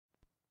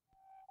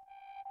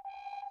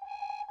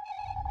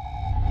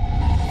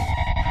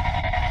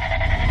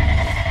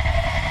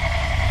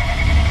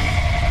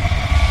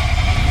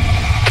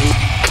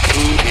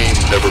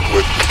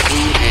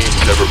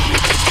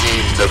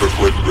Never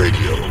Quit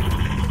Radio.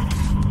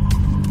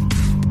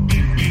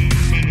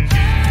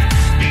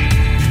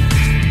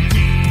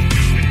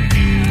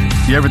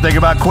 You ever think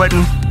about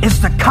quitting? It's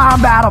the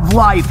combat of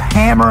life,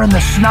 hammering the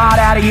snot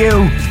out of you.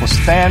 Well,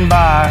 stand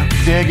by,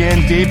 dig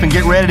in deep, and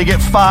get ready to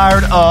get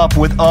fired up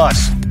with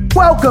us.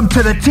 Welcome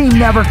to the Team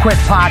Never Quit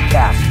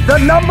podcast, the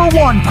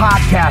 #1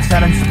 podcast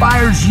that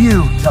inspires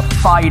you to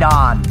fight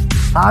on.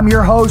 I'm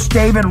your host,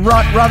 David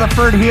Rutt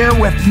Rutherford, here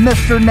with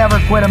Mr. Never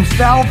Quit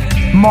himself,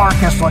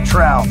 Marcus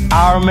Luttrell.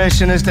 Our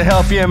mission is to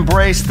help you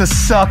embrace the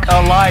suck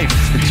of life,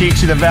 to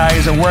teach you the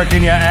values of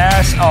working your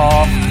ass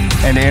off,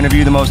 and to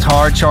interview the most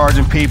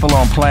hard-charging people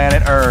on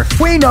planet Earth.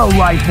 We know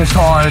life is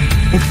hard.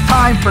 It's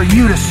time for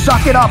you to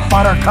suck it up,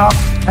 Buttercup,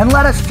 and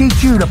let us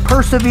teach you to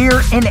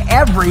persevere in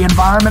every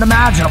environment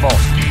imaginable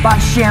by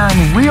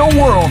sharing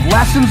real-world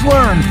lessons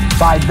learned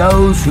by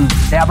those who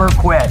never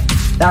quit.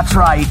 That's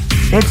right.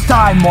 It's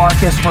time,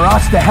 Marcus, for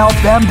us to help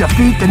them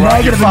defeat the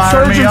negative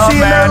insurgency in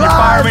their lives. You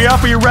fire me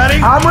up. Are you ready?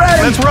 I'm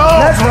ready. Let's roll.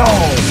 Let's roll.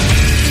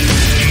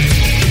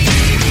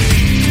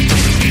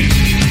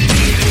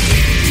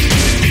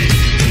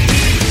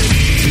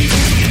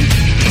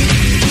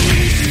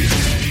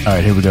 All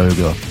right, here we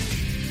go.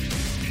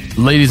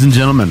 Ladies and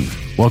gentlemen,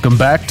 welcome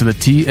back to the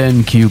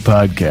TNQ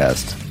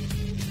podcast.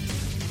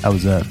 How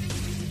was that?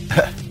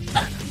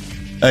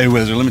 Hey,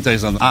 Wizard, let me tell you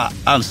something.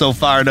 I'm so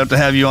fired up to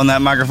have you on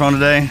that microphone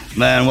today.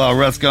 Man, while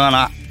Ruth's gone,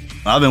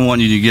 I've been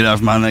wanting you to get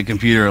off behind that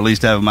computer or at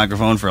least have a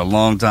microphone for a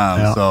long time.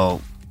 Yeah.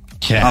 So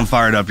I'm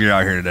fired up you're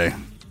out here today.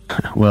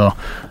 Well,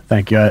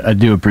 thank you. I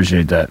do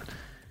appreciate that.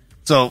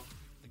 So,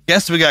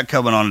 guess we got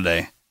coming on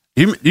today.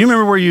 Do you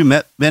remember where you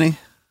met Benny?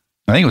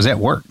 I think it was at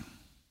work.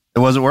 It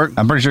was at work?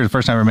 I'm pretty sure the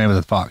first time I ever met was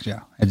at Fox,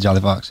 at Jolly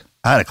Fox.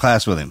 I had a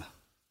class with him.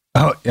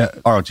 Oh, yeah.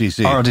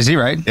 ROTC.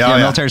 ROTC, right? Yeah,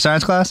 Military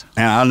science class?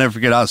 And I'll never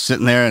forget, I was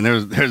sitting there, and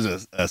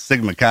there's a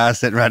Sigma Chi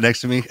sitting right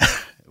next to me.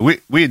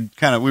 we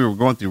were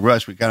going through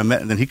rush. We kind of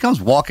met, and then he comes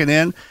walking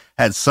in,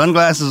 had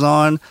sunglasses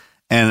on,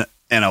 and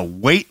a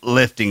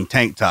weightlifting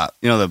tank top.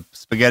 You know, the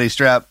spaghetti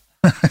strap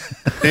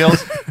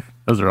deals?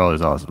 Those are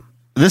always awesome.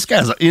 This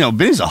guy's,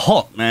 Benny's a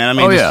Hulk, man.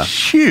 I mean,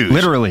 huge.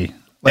 Literally.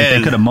 Like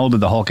And- they could have molded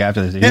the Hulk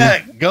after this. Yeah,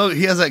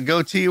 he has that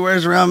goatee he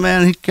wears around,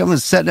 man. He come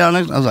and sat down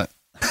next to me. I was like,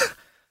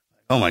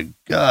 oh my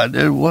God,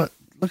 dude, what?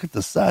 Look at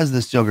the size of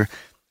this joker.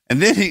 And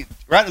then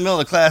right in the middle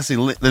of the class,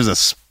 there's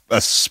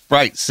a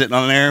Sprite sitting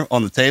on there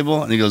on the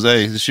table, and he goes,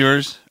 hey, is this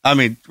yours? I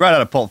mean, right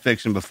out of Pulp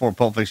Fiction, before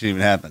Pulp Fiction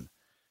even happened.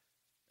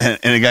 And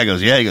the guy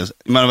goes, yeah. He goes,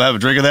 you mind if I have a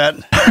drink of that?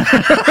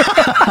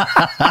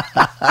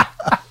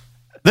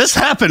 This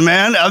happened,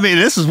 man. I mean,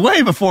 this is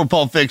way before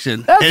Pulp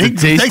Fiction. That's a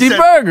tasty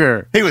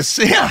burger. He was,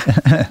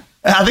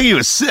 I think he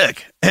was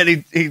sick. And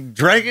he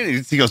drank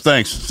it. He goes,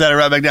 thanks. Sat it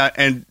right back down.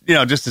 And,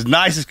 just as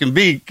nice as can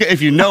be,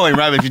 if you know him,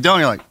 right? But if you don't,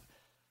 you're like,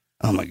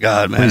 oh my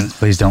God, man.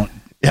 Please don't.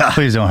 Yeah.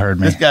 Please don't hurt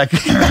me. This guy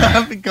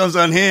becomes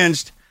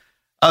unhinged.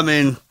 I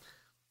mean,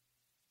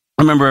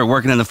 I remember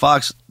working in the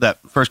Fox that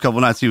first couple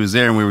nights he was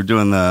there, and we were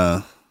doing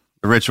the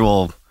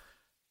ritual,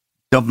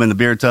 dump him in the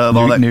beer tub,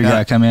 all that. New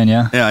guy come in,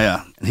 yeah.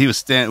 Yeah. And he was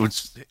standing,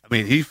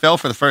 he fell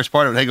for the first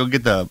part of it. Hey, go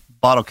get the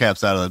bottle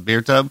caps out of the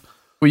beer tub.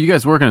 Were you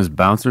guys working as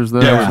bouncers,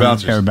 though? Yeah, we're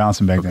bouncers. Yeah, we're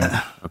bouncing back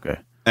then. Okay.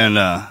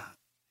 And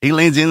he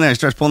leans in there and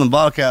starts pulling the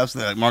bottle caps.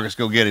 And they're like, Marcus,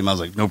 go get him. I was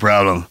like, no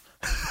problem.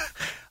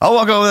 I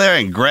walk over there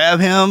and grab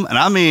him. And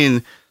I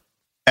mean,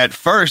 at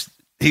first,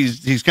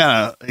 he's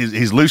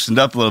loosened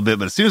up a little bit.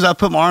 But as soon as I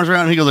put my arms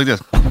around him, he goes like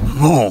this.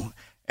 Boom.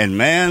 And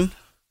man,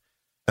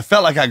 I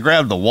felt like I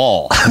grabbed the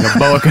wall. Like a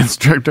boa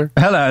constrictor?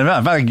 Hell,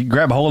 if I could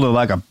grab a hold of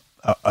like a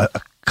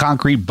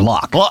concrete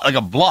block. Like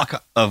a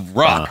block of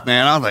rock,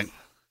 man. I was like,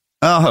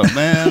 oh,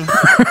 man.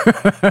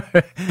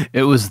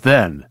 It was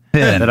then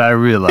that I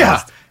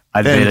realized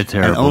I made a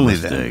terrible and only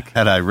mistake. then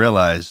had I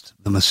realized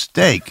the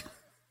mistake.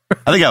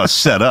 I think I was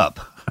set up.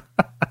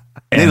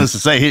 Needless to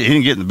say, he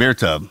didn't get in the beer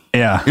tub.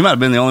 Yeah. He might have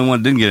been the only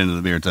one that didn't get into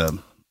the beer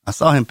tub. I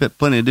saw him put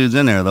plenty of dudes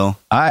in there, though.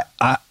 I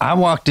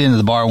walked into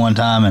the bar one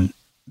time, and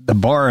the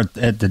bar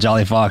at the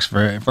Jolly Fox,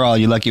 for all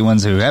you lucky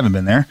ones who haven't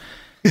been there,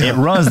 it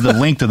runs the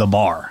length of the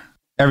bar,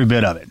 every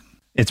bit of it.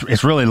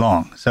 It's really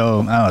long. So,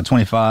 I don't know,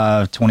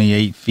 25,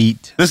 28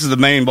 feet. This is the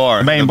main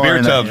bar. The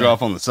beer tubs are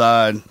off on the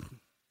side.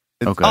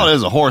 Okay. All it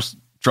is a horse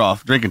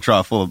trough, drinking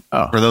trough full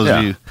of, for those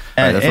of you.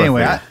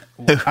 Anyway, I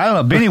don't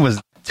know. Benny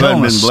was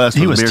telling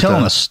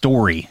a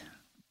story.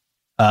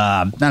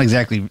 Not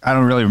exactly. I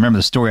don't really remember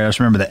the story. I just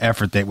remember the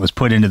effort that was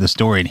put into the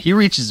story. And he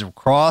reaches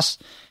across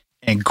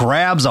and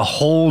grabs a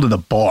hold of the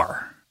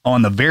bar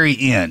on the very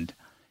end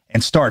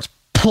and starts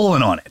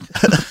pulling on it.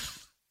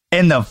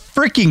 And the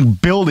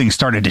freaking building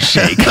started to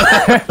shake.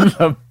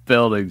 The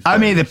building. I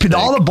mean,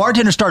 all the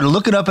bartenders started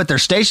looking up at their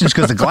stations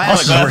because the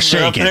glasses were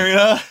shaking.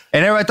 And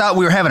everybody thought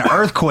we were having an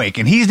earthquake.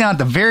 And he's down at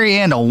the very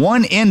end, on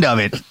one end of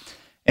it, and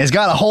has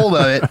got a hold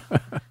of it.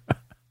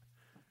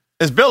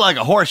 It's built like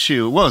a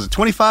horseshoe. What was it,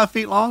 25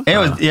 feet long? It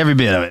was every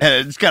bit of it.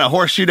 And it's got a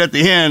horseshoe at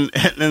the end.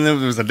 And then there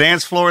was a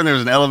dance floor, and there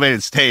was an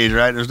elevated stage,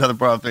 right? There's another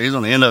bar up there. He's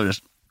on the end of it.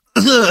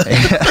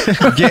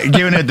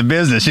 Giving it the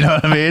business, you know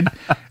what I mean?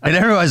 And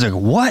everybody's like,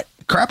 what?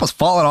 Crap was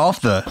falling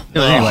off the...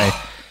 Anyway,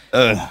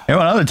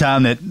 Another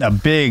time that a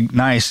big,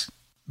 nice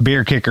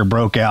beer kicker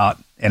broke out,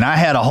 and I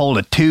had a hold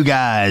of two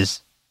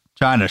guys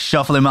trying to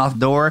shuffle him out the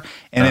door,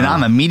 and then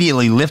I'm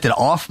immediately lifted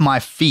off my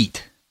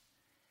feet,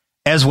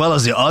 as well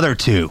as the other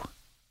two.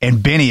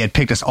 And Benny had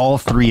picked us all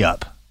three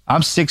up.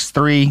 I'm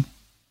 6'3",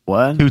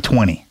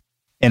 220.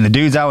 And the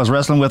dudes I was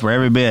wrestling with were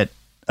every bit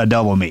a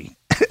double me.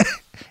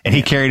 And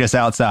he carried us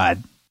outside.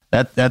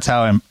 That's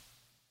how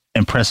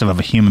impressive of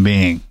a human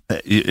being.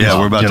 Yeah,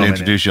 we're about to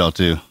introduce y'all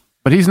too.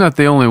 But he's not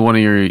the only one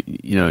of your,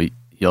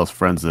 y'all's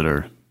friends that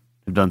have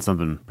done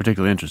something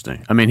particularly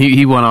interesting. I mean,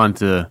 he went on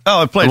to.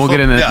 Oh, played. We'll get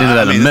into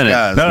that in a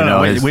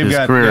minute. We've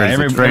got career as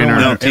a trainer.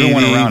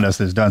 Everyone around us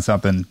has done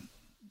something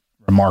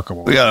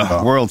remarkable. We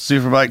got a world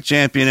superbike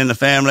champion in the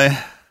family.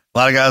 A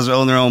lot of guys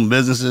own their own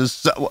businesses.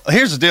 So,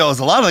 here's the deal: is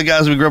a lot of the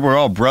guys we grew up with are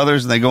all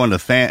brothers, and they go into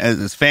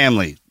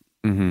family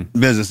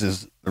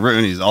businesses. The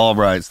Rooney's,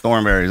 Albrights,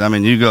 Thornberries. I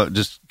mean, you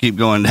just keep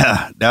going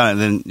down, and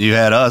then you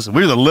had us.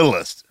 We were the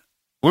littlest.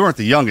 We weren't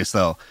the youngest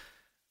though,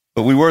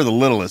 but we were the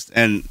littlest.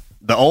 And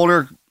the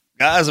older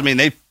guys, I mean,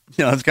 it's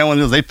kind of one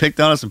of those, they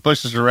picked on us and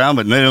pushed us around,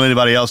 but they didn't let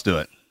anybody else do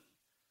it.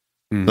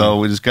 So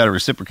we just got to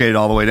reciprocate it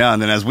all the way down.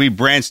 And then as we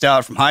branched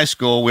out from high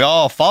school, we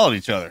all followed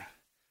each other.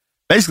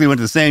 Basically went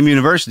to the same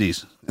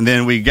universities. And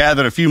then we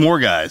gathered a few more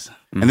guys.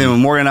 And then when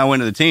Morgan and I went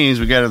to the teams,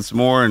 we gathered some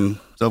more and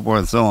so forth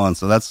and so on.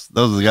 So those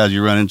are the guys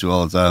you run into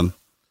all the time.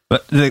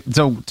 But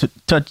so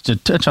to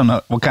touch on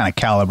what kind of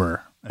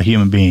caliber a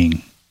human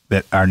being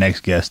that our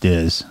next guest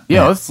is.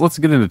 Yeah, let's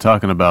get into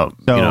talking about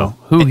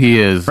who he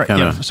is.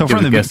 So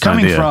from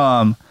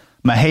from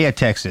Mahia,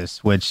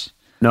 Texas, which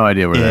no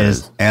idea where that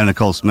is. Anna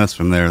Nicole Smith's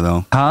from there,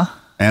 though. Huh?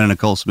 Anna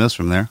Nicole Smith's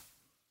from there.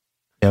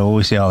 Yeah, well,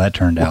 we see how that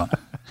turned out.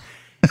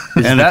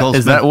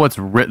 Is that what's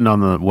written on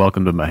the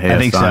Welcome to Mahia? I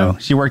think so.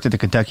 She worked at the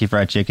Kentucky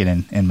Fried Chicken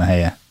in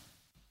Mahia.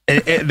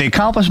 The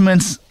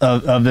accomplishments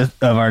of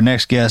our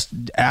next guest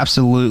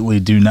absolutely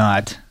do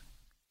not.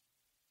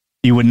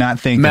 You would not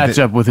think match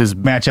up with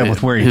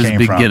where he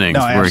came from.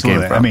 No,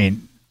 absolutely. I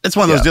mean, it's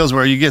one of those deals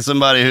where you get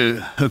somebody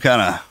who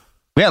kind of.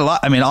 We had a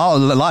lot. I mean, a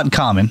lot in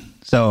common.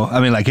 So I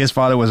mean, like his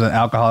father was an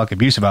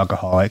abusive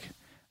alcoholic.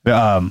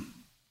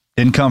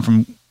 Didn't come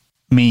from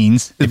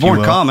means. He's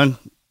born common,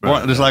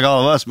 just like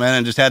all of us, man,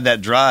 and just had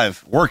that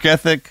drive, work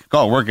ethic.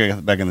 Call it work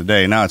ethic back in the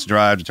day. Now it's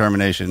drive,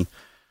 determination,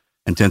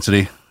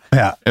 intensity.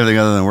 Yeah, everything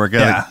other than work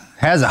ethic. Yeah,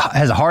 has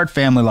a hard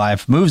family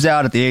life. Moves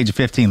out at the age of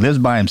 15. Lives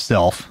by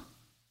himself.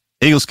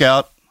 Eagle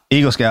Scout.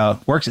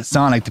 Works at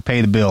Sonic to pay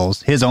the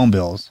bills, his own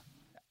bills.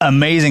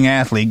 Amazing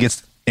athlete.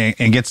 Gets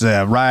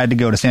a ride to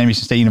go to Sam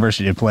Houston State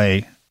University to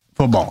play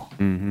football.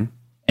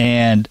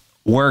 And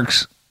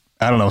works,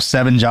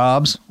 7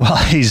 jobs while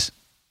he's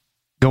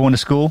going to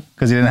school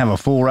because he didn't have a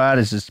full ride.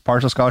 It's just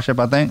partial scholarship,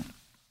 I think.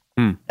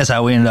 That's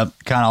how we ended up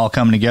kind of all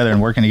coming together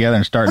and working together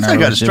and starting. I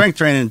got strength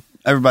training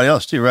everybody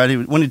else too, right? He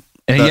joined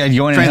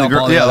the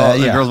girls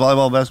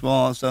volleyball, basketball,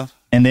 all that stuff.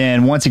 And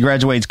then once he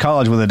graduates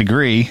college with a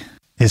degree,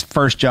 his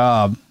first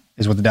job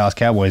is with the Dallas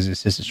Cowboys as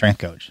assistant strength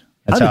coach.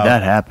 How did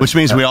that happen? Which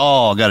means we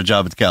all got a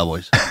job at the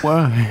Cowboys.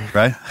 Why?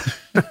 Right?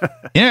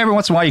 Every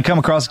once in a while you come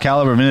across a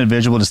caliber of an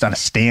individual that just kind of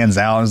stands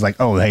out and is like,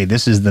 oh, hey,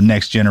 this is the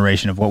next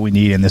generation of what we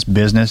need in this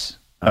business.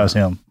 That was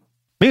him.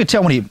 You can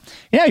tell when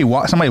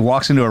somebody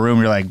walks into a room,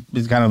 you're like,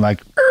 it's kind of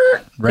like,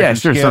 yeah,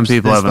 sure. Some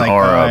people have an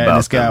aura about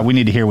this guy. them. We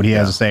need to hear what he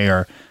has to say,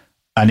 or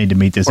I need to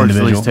meet this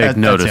individual. At least take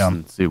notice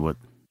and see what.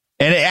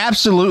 And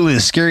absolutely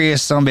the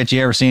scariest sumbitch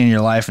you ever seen in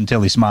your life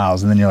until he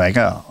smiles, and then you're like,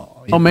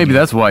 oh, maybe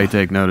that's why you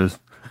take notice.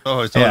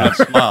 Oh, he's talking about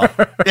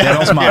smile. Yeah,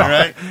 don't smile,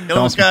 right? He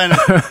looks kind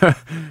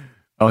of.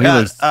 Oh, he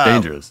looks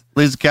dangerous.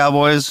 Leaves the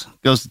Cowboys,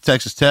 goes to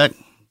Texas Tech.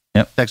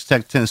 Yep. Texas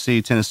Tech,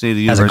 Tennessee, the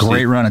University. Has a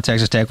great run at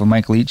Texas Tech with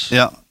Mike Leach.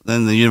 Yeah.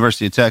 Then the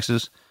University of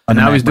Texas. And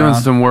now he's doing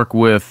some work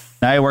with.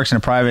 Now he works in a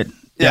private.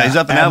 Yeah, he's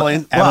up in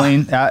Abilene.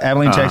 Abilene,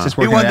 Texas.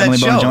 Working at Abilene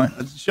Bowling Joint.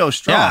 That show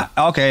Strong. Yeah.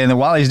 Okay. And then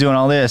while he's doing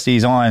all this,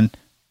 he's on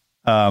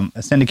a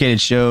syndicated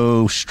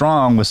show,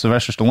 Strong, with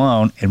Sylvester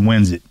Stallone, and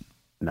wins it.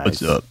 Nice.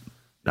 What's up?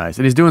 Nice.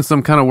 And he's doing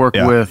some kind of work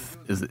with,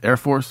 is it Air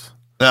Force?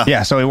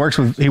 Yeah. So he works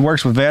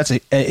with vets.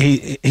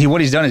 He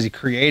what he's done is he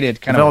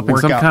created kind developing of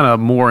some kind of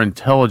more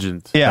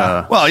intelligent.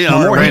 Yeah.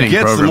 The more he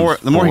gets,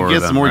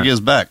 the more he gives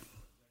back.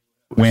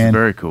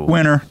 Very cool.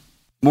 Winner.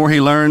 The more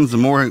he learns, the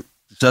more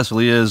successful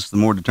he is, the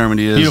more determined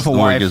he is. Beautiful the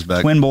more wife, he gives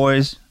back. Twin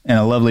boys, and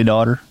a lovely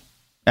daughter.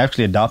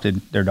 Actually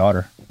adopted their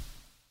daughter.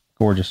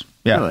 Gorgeous.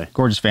 Yeah. Really?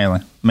 Gorgeous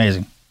family.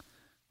 Amazing.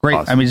 Great.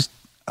 Awesome. I mean, just.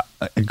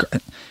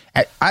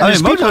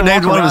 People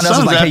named one of his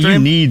sons like, hey, you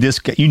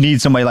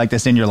need somebody like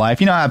this in your life.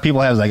 You know how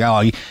people have like,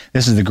 oh,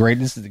 this is the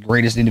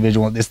greatest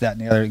individual, this, that,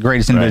 and the other,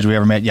 greatest individual we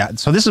ever met. Yeah.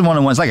 So this is one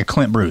of the ones like a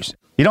Clint Bruce.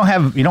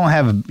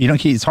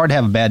 It's hard to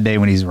have a bad day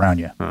when he's around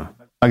you. Huh.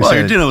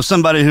 Like you're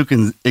somebody who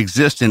can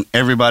exist in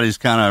everybody's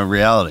kind of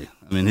reality.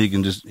 I mean, he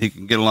can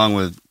get along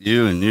with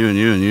you and you and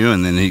you and you,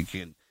 and then he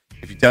can,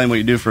 if you tell him what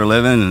you do for a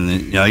living, and then,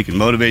 he can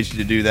motivate you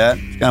to do that.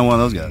 He's kind of one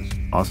of those guys.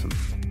 Awesome.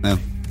 Yeah.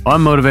 Well,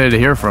 I'm motivated to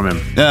hear from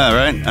him. Yeah,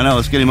 right? I know.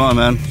 Let's get him on,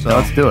 man. So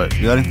let's do it.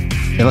 You ready?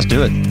 Yeah, let's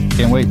do it.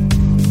 Can't wait.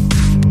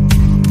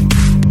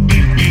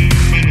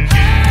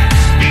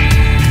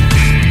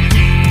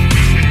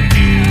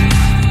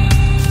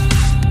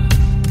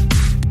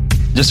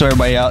 just so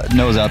everybody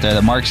knows out there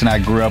that Marcus and I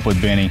grew up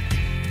with Benny.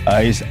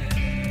 He's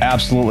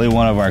absolutely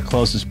one of our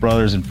closest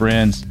brothers and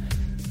friends.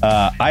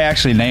 I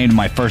actually named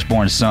my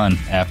firstborn son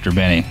after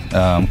Benny,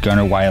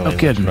 Gunnar Wiley. No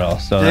kidding.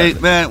 So hey,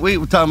 man, we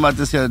were talking about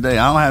this the other day.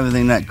 I don't have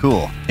anything that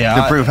cool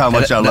to prove how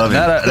much I love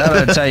him.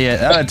 That'll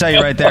tell you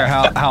right there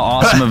how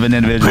awesome of an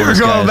individual. We were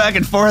going back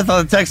and forth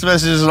on the text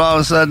messages, and all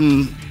of a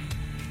sudden,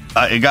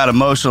 it got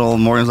emotional.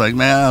 Morgan's like,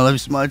 "Man, I love you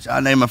so much. I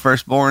named my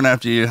firstborn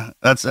after you."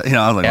 That's I was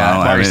like,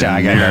 "Well, I don't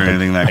have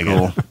anything that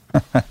cool."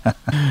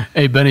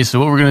 Hey, Benny. So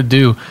what we're gonna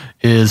do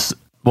is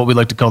what we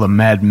like to call the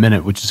Mad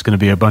Minute, which is going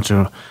to be it's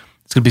going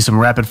to be some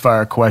rapid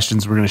fire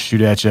questions we're going to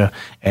shoot at you,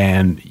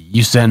 and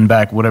you send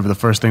back whatever the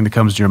first thing that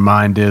comes to your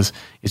mind is.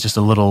 It's just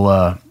a little,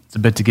 it's a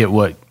bit to get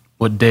what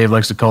Dave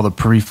likes to call the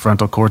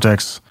prefrontal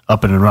cortex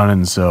up and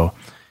running. So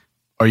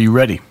are you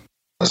ready?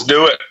 Let's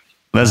do it.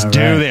 Let's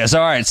do this.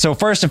 All right. So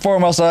first and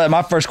foremost,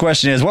 my first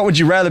question is, what would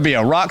you rather be,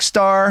 a rock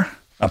star,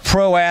 a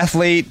pro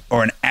athlete,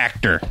 or an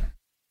actor?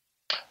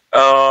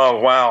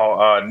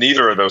 Wow.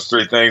 Neither of those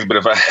three things, but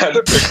if I had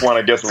to pick one,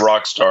 I guess a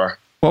rock star.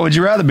 What would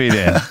you rather be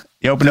then?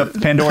 You open up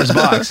Pandora's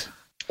box.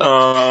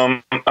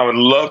 I would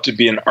love to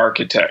be an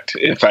architect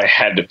if I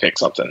had to pick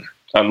something.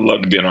 I'd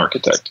love to be an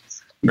architect.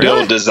 Really?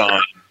 Build,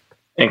 design,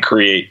 and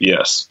create,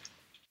 yes.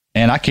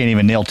 And I can't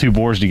even nail two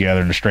boards together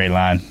in a straight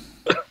line.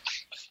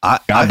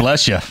 God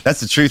bless you. That's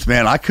the truth,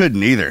 man. I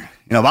couldn't either.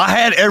 If I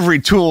had every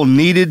tool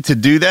needed to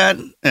do that,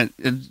 and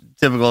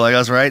typical like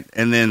us, right?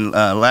 And then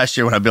last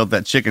year when I built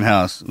that chicken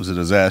house, it was a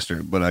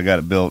disaster, but I got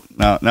it built.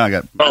 Now I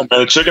got. Oh man,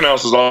 the chicken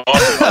house is awesome.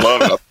 I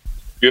love it.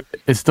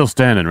 It's still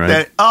standing,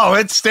 right?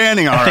 It's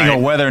standing all right. I think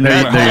a weather there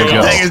you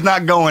go. Thing is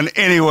not going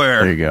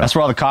anywhere. There you go. That's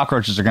where all the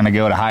cockroaches are going to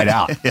go to hide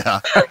out.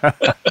 Yeah.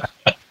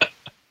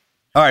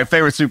 All right,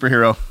 favorite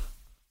superhero?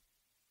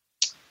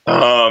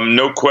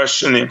 No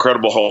question, the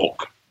Incredible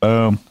Hulk.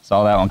 Boom.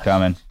 Saw that one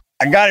coming.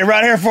 I got it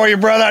right here for you,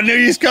 brother. I knew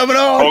you was coming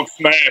on. Hulk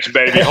smash,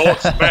 baby. Hulk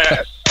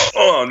smash.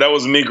 That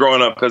was me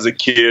growing up as a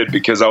kid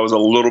because I was a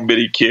little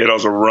bitty kid. I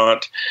was a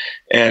runt.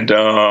 And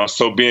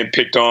so being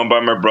picked on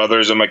by my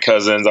brothers and my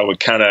cousins, I would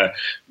kind of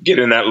get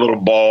in that little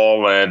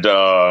ball and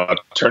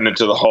turn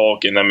into the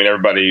Hulk. And, I mean,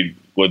 everybody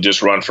would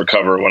just run for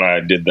cover when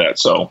I did that.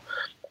 So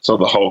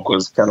the Hulk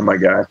was kind of my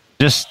guy.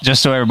 Just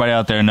so everybody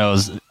out there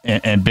knows,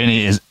 and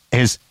Benny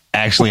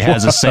actually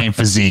has the same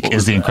physique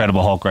as the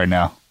Incredible Hulk right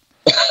now.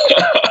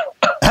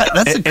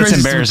 It's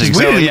embarrassing.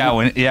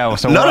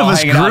 So none of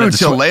us grew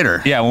till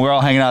later. Yeah, when we're all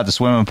hanging out at the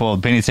swimming pool,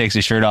 Benny takes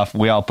his shirt off.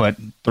 We all put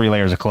 3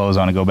 layers of clothes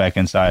on and go back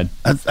inside.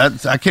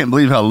 I can't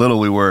believe how little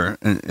we were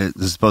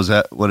as opposed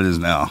to what it is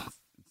now.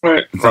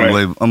 Right, it's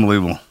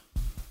unbelievable.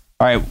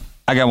 All right,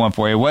 I got one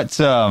for you. What's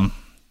give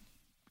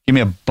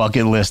me a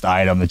bucket list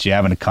item that you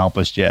haven't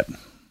accomplished yet?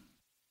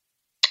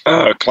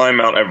 Climb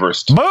Mount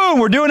Everest. Boom!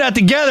 We're doing that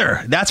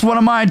together. That's one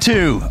of mine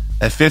too.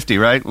 At 50,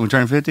 right? When we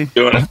turn 50,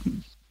 doing it.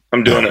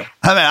 I'm doing it.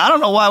 I mean, I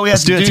don't know why we have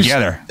to do it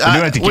together. We're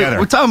doing it together.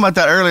 We're talking about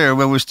that earlier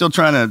when we're still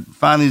trying to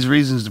find these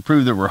reasons to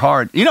prove that we're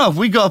hard. If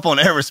we go up on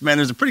Everest, man,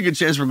 there's a pretty good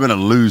chance we're going to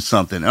lose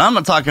something. And I'm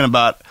not talking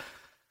about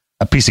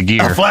a piece of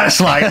gear, a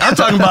flashlight. I'm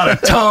talking about a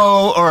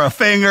toe or a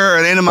finger or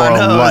an end of my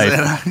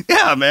nose.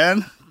 Yeah,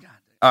 man.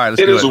 All right,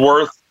 let's do it.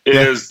 It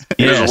is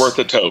worth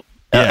a toe.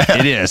 Yeah,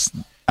 it is.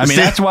 I mean,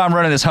 that's why I'm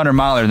running this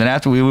 100-miler. Then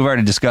after we've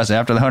already discussed it,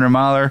 after the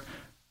 100-miler,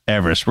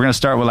 Everest. We're going to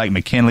start with like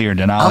McKinley or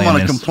Denali. I'm going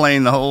to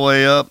complain the whole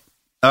way up.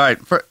 All right,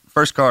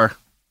 first car.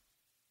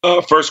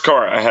 First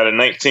car, I had a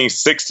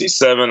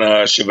 1967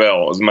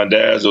 Chevelle. It was my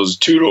dad's. It was a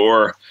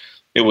 2-door.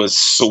 It was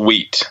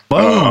sweet.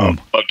 Boom.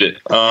 Loved it.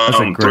 That's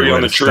a great 3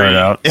 on the tree.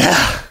 Out.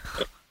 Yeah.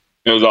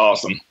 It was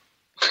awesome.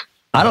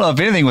 I don't know if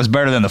anything was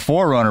better than the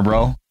 4Runner,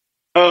 bro.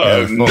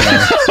 The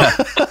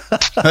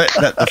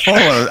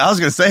 4Runner. I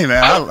was going to say,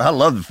 man, I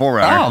love the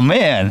 4Runner. Oh,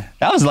 man.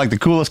 That was like the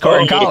coolest car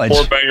in college. The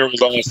 4-banger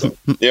was awesome.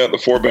 Yeah, the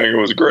 4-banger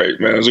was great,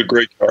 man. It was a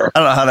great car. I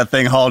don't know how that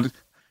thing hauled.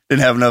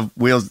 Didn't have enough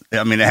wheels.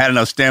 I mean, it had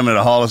enough stamina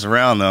to haul us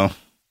around, though.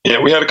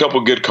 Yeah, we had a couple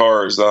good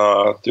cars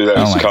through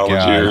those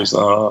college years.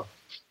 It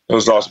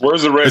was awesome.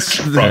 Where's the red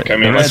truck? I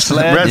mean, red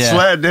sled,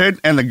 sled, dude,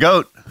 and the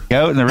goat.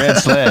 Goat and the red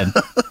sled.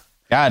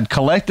 God,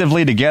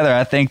 collectively together,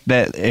 I think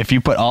that if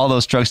you put all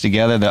those trucks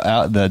together,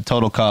 the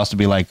total cost would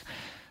be like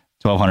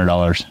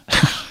 $1,200.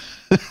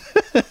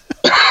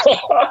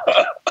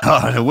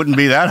 Oh, it wouldn't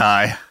be that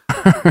high.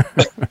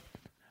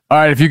 All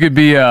right, if you could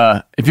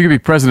be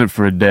president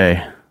for a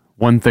day,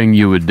 one thing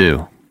you would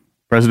do.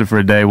 President for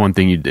a day, one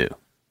thing you do.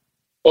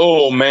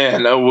 Oh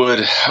man, I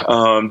would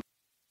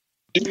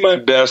do my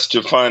best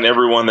to find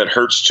everyone that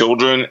hurts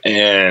children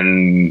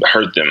and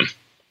hurt them.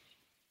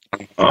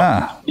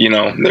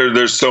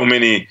 There's so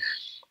many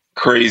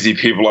crazy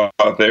people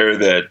out there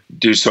that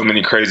do so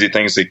many crazy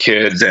things to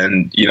kids,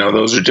 and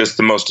those are just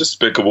the most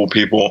despicable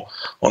people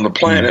on the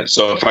planet.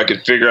 So if I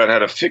could figure out how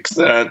to fix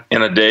that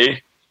in a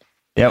day,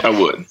 I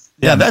would.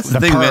 Yeah, that's the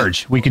thing.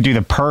 Purge. We could do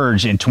the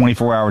purge in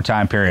 24-hour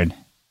time period.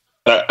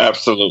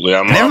 Absolutely.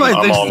 Everybody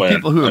thinks all the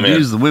people who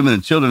abuse the women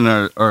and children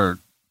are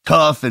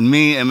tough and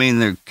mean. I mean,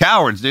 they're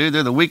cowards, dude.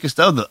 They're the weakest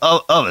of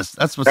us.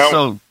 That's what's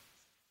so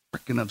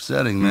freaking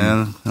upsetting,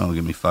 man. That'll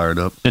get me fired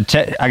up.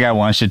 I got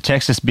one. Should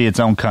Texas be its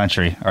own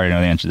country? I already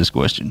know the answer to this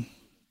question.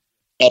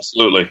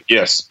 Absolutely,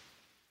 yes.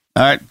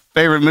 All right,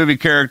 favorite movie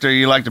character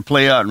you like to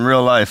play out in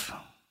real life?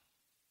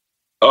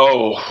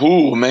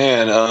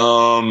 Man.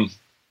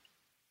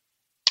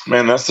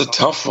 Man, that's a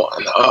tough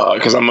one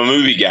because I'm a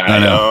movie guy. I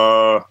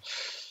know.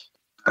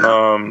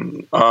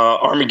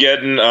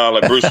 Armageddon,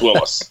 like Bruce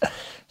Willis.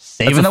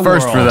 Saving the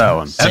first world. for that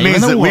one. That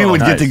means that we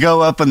would get to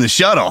go up in the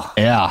shuttle.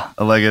 Yeah.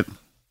 I like it.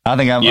 I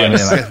think I'm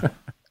Yes.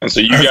 And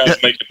so you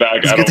guys make it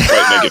back. I don't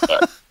quite make it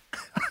back.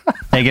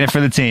 taking it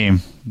for the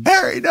team.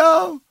 Harry,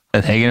 no.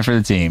 Taking it for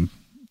the team.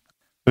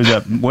 Who's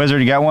up?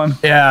 Wizard, you got one?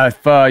 Yeah, if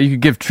you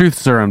could give truth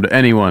serum to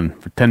anyone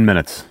for 10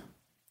 minutes, who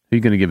are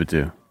you going to give it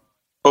to?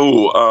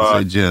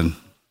 Say Jen.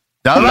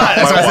 That's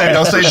what I said.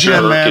 Don't say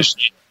Jen, man.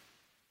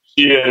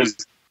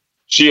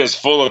 She is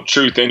full of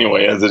truth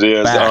anyway, as it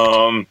is.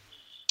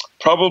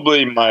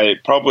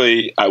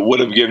 Probably I would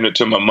have given it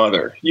to my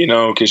mother,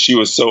 because she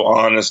was so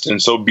honest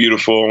and so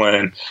beautiful,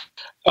 and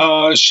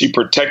she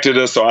protected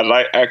us. So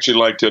I'd actually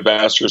like to have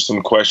asked her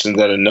some questions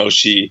that I know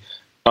she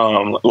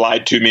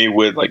lied to me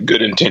with like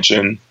good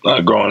intention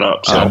growing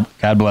up. So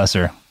God bless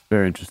her.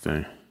 Very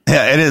interesting.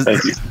 Yeah, it is.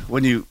 Thank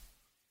you.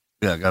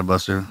 God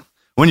bless her.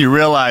 When you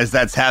realize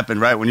that's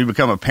happened, right? When you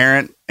become a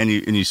parent and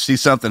you see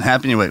something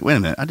happen, you're like, wait a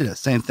minute, I did that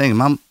same thing.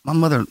 My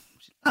mother,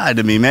 she lied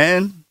to me,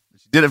 man.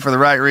 She did it for the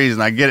right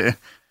reason. I get it.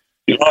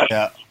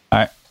 Yeah.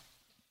 All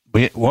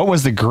right. What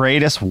was the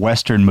greatest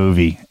Western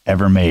movie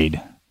ever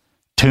made?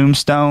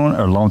 Tombstone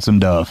or Lonesome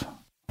Dove?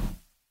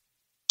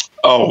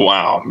 Oh,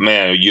 wow,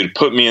 man, you'd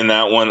put me in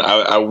that one.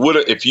 I would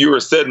have, if you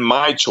were said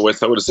my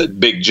choice, I would have said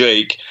Big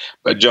Jake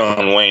by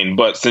John Wayne.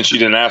 But since you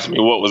didn't ask me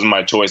what was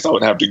my choice, I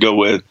would have to go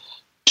with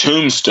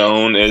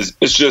Tombstone. It's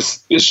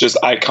just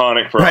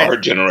iconic for our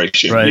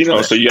generation. Right.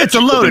 So It's a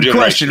loaded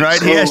question,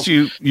 right? He asked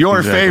you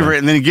your favorite,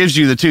 and then he gives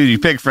you the two you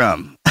pick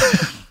from.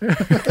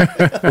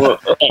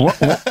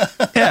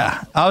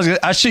 Yeah.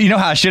 I should,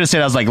 how I should have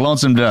said, I was like,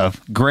 Lonesome Dove,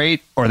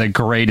 great or the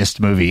greatest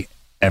movie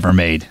ever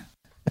made?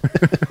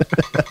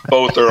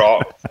 Both are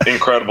all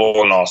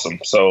incredible and awesome.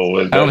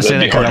 So I would say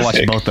that because I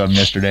watched both of them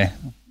yesterday.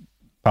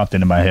 Popped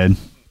into my head.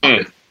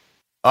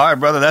 All right,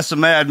 brother, that's a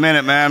mad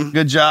minute, man.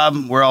 Good job.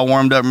 We're all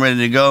warmed up and ready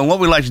to go. And what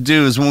we like to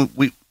do is when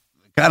we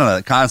kind of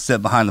the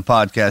concept behind the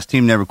podcast,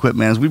 Team Never Quit,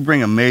 man, is we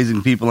bring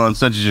amazing people on,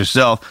 such as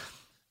yourself,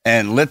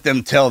 and let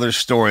them tell their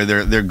story,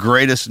 their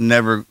greatest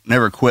never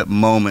quit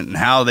moment, and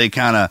how they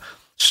kind of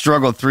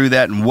struggled through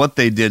that and what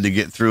they did to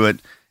get through it,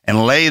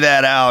 and lay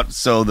that out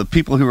so the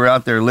people who are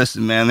out there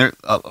listening, man, they're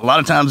a lot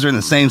of times they're in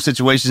the same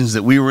situations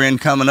that we were in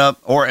coming up,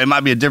 or it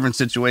might be a different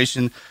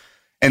situation,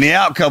 and the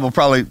outcome will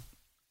probably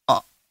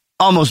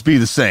almost be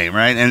the same,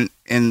 right?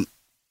 And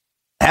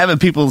having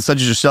people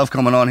such as yourself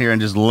coming on here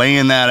and just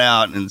laying that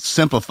out and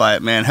simplify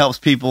it, man, helps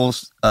people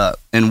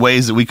in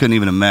ways that we couldn't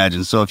even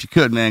imagine. So if you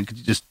could, man, could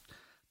you just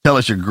tell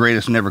us your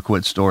greatest never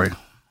quit story?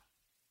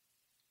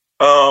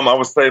 I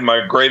would say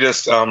my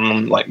greatest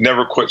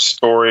never quit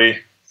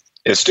story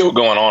is still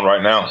going on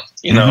right now,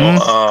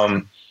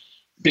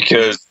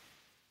 because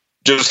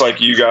just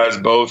like you guys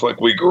both, like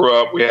we grew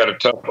up, we had a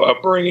tough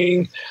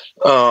upbringing,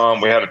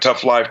 we had a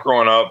tough life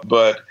growing up,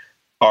 but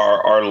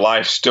our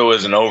life still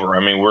isn't over. I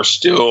mean, we're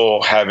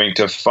still having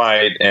to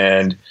fight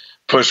and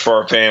push for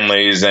our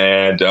families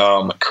and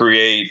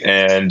create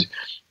and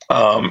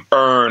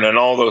earn and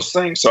all those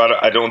things. So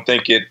I don't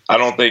think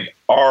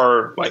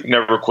our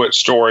never quit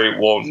story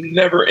will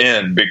never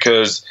end,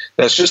 because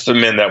that's just the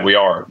men that we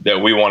are,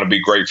 that we want to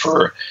be great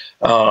for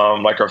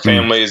our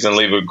families and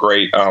leave a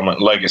great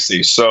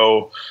legacy.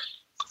 So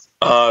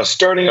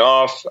starting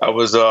off, I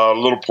was a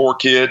little poor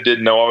kid,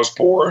 didn't know I was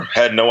poor,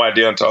 had no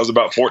idea until I was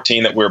about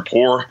 14 that we were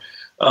poor.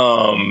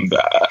 Grew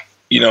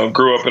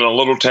up in a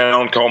little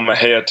town called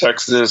Mejia,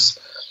 Texas.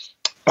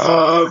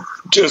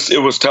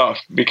 It was tough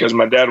because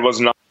my dad was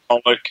an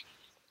alcoholic.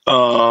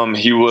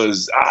 He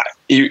was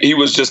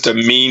just a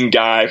mean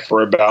guy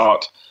for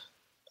about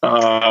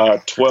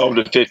 12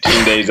 to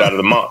 15 days out of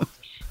the month.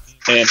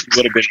 And he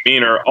would have been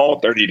meaner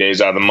all 30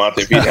 days out of the month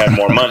if he'd had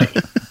more money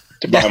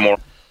to buy more.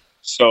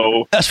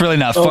 So that's really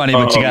not funny,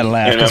 but you got to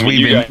laugh because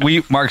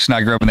Mark's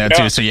not grew up in that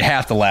too, so you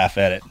have to laugh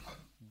at it.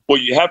 Well,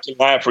 you have to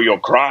laugh or you'll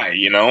cry,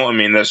 I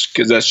mean, that's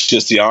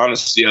just the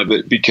honesty of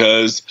it,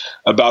 because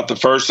about the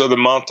first of the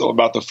month, or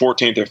about the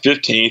 14th or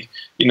 15th,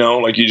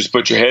 you just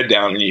put your head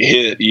down and you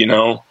hit,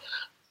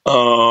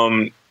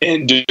 and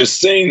just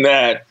seeing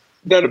that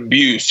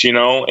abuse,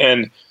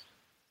 and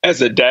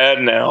as a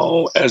dad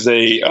now, as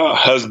a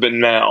husband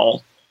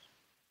now,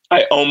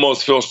 I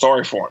almost feel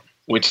sorry for him,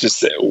 which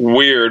is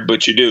weird,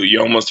 but you do. You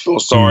almost feel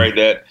sorry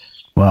that,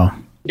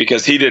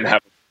 because he didn't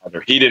have a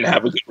father, he didn't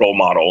have a good role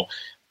model.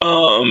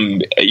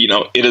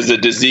 It is a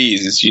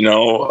disease, being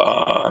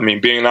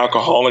an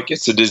alcoholic,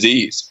 it's a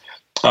disease.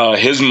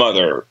 His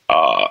mother,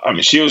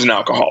 she was an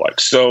alcoholic.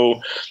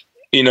 So,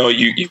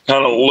 you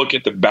kind of look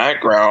at the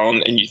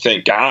background and you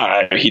think,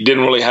 God, he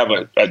didn't really have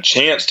a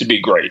chance to be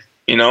great,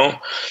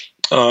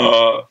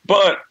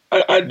 but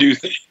I do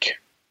think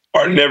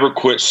our never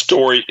quit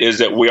story is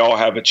that we all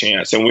have a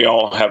chance and we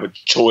all have a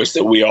choice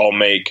that we all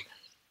make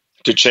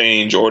to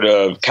change or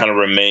to kind of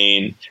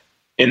remain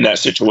in that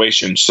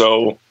situation.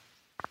 So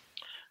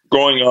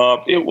growing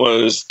up, it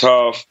was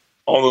tough,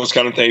 all those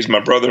kind of things. My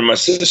brother and my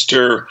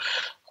sister,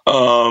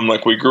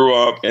 like we grew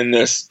up in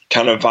this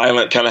kind of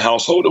violent kind of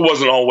household. It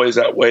wasn't always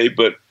that way,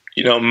 but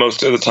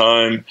most of the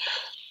time.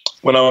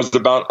 When I was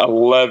about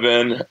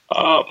 11,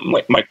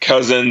 like my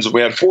cousins,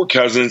 we had 4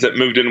 cousins that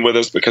moved in with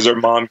us because their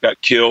mom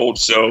got killed.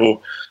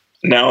 So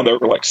now there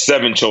were like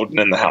 7 children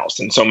in the house.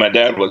 And so my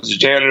dad was a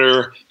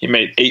janitor. He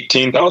made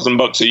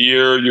 $18,000 a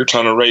year. You're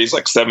trying to raise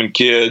like 7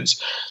 kids.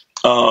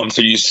 So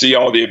you see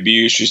all the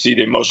abuse, you see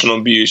the emotional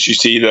abuse, you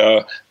see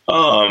the,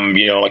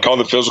 like all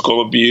the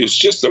physical abuse,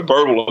 just the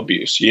verbal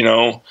abuse,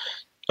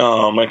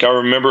 like I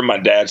remember my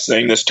dad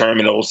saying this term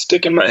and it will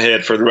stick in my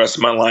head for the rest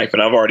of my life.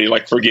 And I've already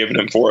like forgiven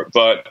him for it.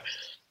 But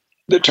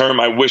the term,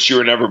 I wish you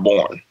were never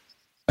born.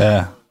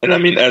 Yeah. And I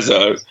mean,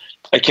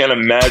 I can't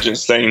imagine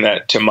saying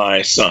that to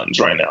my sons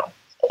right now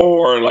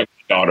or like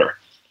my daughter,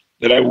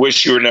 that I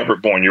wish you were never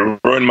born. You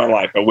ruined my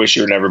life. I wish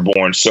you were never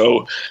born.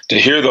 So to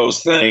hear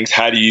those things,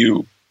 how do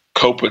you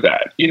cope with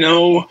that?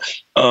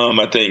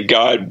 I think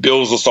God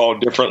builds us all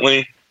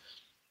differently.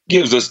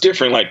 Gives us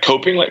different like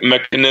coping like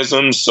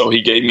mechanisms. So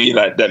he gave me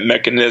that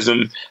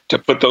mechanism to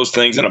put those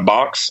things in a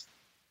box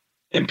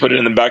and put it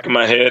in the back of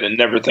my head and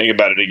never think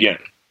about it again.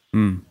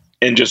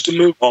 And just to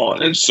move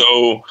on. And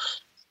so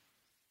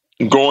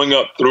growing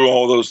up through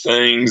all those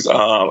things,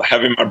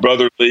 having my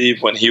brother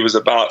leave when he was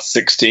about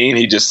 16,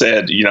 he just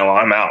said,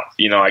 I'm out,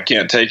 I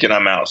can't take it.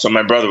 I'm out. So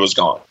my brother was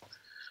gone.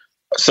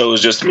 So it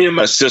was just me and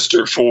my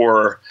sister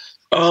for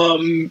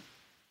probably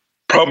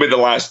the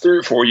last 3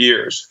 or 4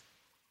 years.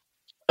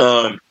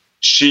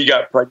 She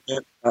got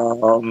pregnant,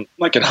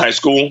 like in high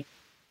school.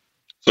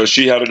 So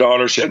she had a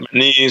daughter, she had my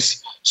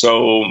niece.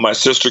 So my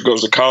sister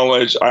goes to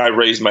college. I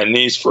raised my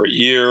niece for a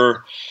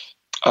year.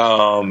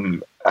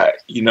 And I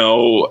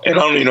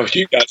don't even know if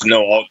you guys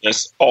know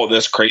all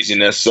this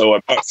craziness. So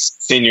about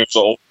 16 years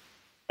old,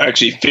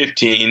 actually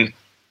 15,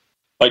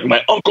 like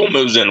my uncle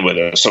moves in with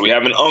us. So we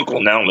have an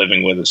uncle now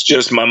living with us.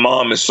 Just my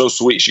mom is so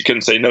sweet. She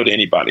couldn't say no to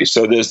anybody.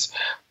 So this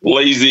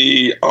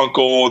lazy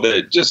uncle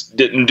that just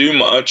didn't do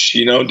much,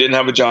 didn't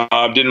have a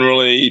job, didn't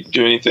really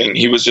do anything.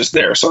 He was just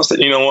there. So I said,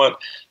 you know what?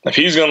 If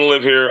he's going to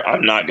live here,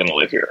 I'm not going to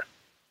live here.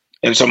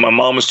 And so my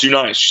mom was too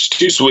nice. She's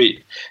too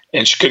sweet.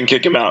 And she couldn't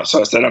kick him out.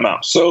 So I said, I'm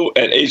out. So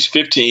at age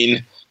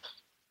 15,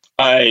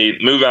 I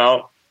move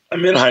out.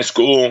 I'm in high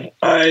school.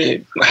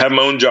 I have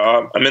my own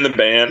job. I'm in the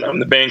band. I'm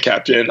the band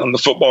captain. I'm the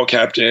football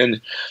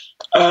captain.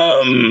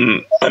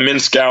 I'm in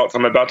Scouts.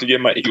 I'm about to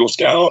get my Eagle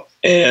Scout,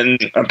 and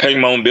I'm paying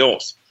my own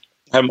bills.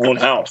 I have my own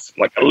house.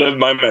 Like I live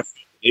by my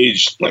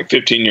age, like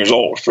 15 years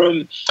old,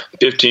 from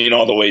 15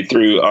 all the way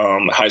through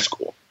high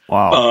school.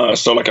 Wow.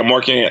 So like I'm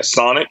working at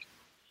Sonic.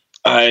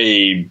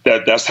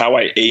 That's how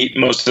I ate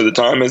most of the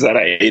time, is that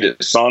I ate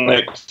at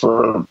Sonic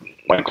for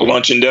like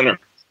lunch and dinner.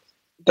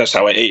 That's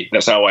how I ate.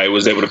 That's how I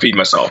was able to feed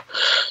myself.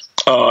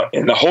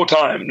 And the whole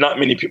time, not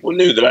many people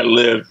knew that I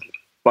lived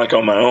like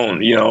on my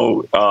own.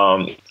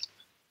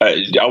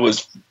 I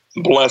was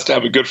blessed to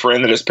have a good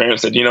friend that his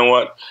parents said, you know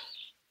what?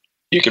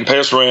 You can pay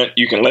us rent.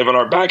 You can live in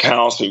our back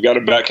house. We've got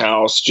a back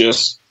house.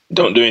 Just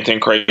don't do anything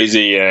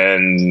crazy.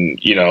 And,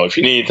 if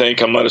you need anything,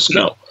 come let us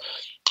know.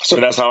 So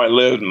that's how I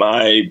lived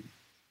my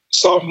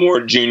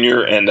sophomore,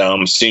 junior,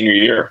 and senior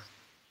year.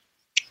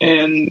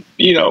 And,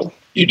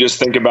 you just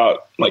think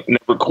about like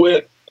never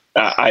quit.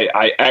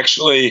 I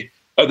actually,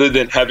 other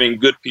than having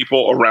good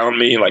people around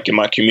me, like in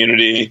my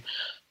community,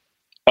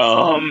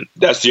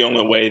 that's the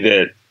only way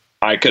that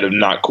I could have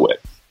not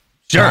quit.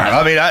 Sure.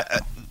 I mean,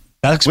 that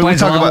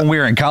explains when we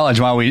were in college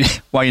why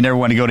you never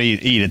want to go to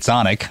eat at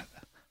Sonic.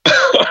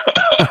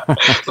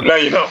 So now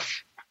you know.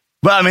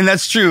 But I mean,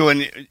 that's true.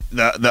 And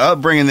the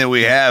upbringing that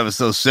we have is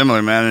so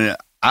similar, man.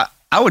 And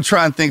I would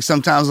try and think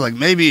sometimes like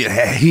maybe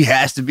he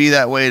has to be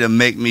that way to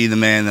make me the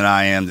man that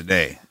I am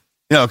today.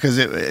 Because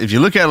if you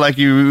look at it like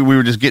we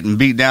were just getting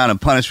beat down and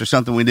punished for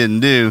something we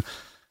didn't do,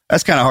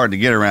 that's kind of hard to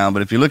get around.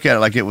 But if you look at it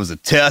like it was a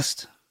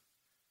test,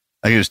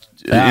 like it was,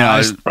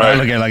 I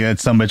look at it like that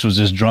some bitch was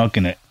just drunk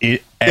and an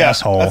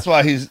asshole. That's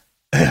why he's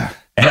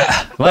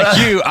like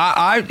you.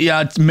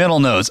 It's mental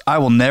notes. I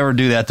will never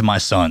do that to my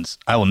sons.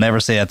 I will never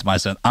say that to my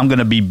son. I'm going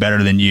to be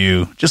better than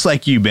you, just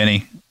like you,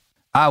 Benny.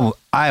 I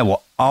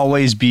will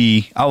always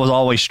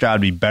strive to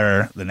be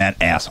better than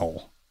that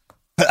asshole.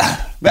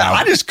 Man,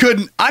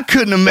 I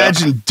couldn't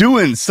imagine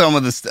doing some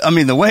of the stuff. I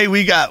mean, the way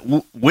we got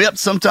whipped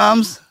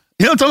sometimes.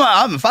 You know what I'm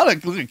talking about? If I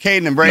look at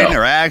Caden and Braden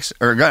or Axe,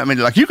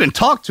 like you can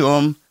talk to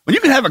them, when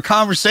you can have a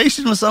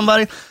conversation with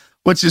somebody,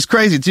 which is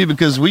crazy too,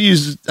 because we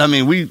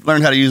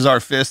learned how to use our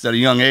fists at a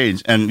young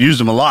age and used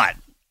them a lot.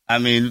 I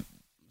mean,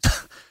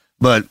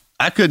 but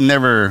I could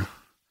never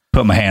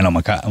put my hand on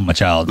my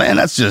child. Man,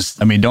 that's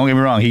just. I mean, don't get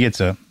me wrong. He gets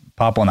a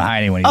pop on the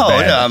hiney when he's bad. Oh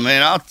yeah,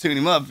 man, I'll tune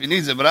him up if he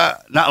needs it,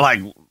 but not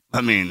like. I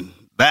mean.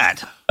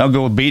 That. Don't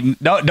go beating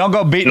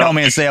on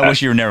me and say I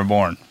wish you were never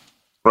born.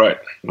 Right.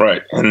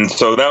 And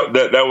so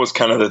that was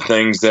kind of the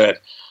things that,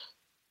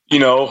 you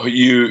know,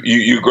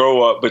 you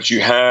grow up, but you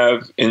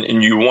have,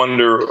 and you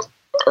wonder,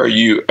 or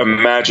you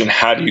imagine,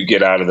 how do you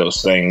get out of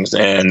those things,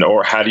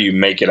 or how do you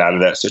make it out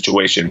of that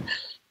situation?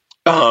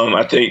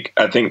 I think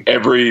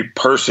every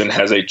person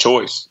has a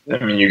choice.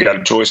 I mean, you got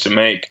a choice to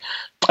make.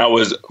 I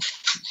was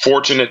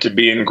fortunate to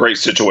be in great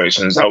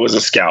situations. I was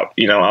a scout,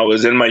 you know, I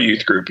was in my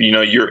youth group. You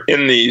know, you're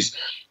in these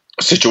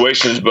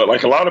situations, but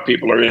like a lot of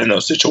people are in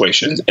those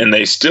situations and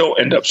they still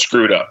end up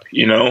screwed up,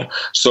 you know?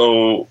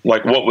 So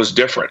like, what was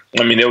different?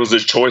 I mean, it was a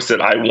choice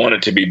that I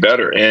wanted to be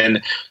better.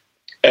 And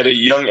at a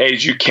young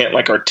age, you can't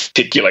like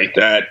articulate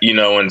that, you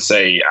know, and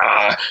say,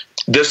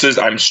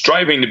 I'm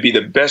striving to be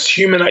the best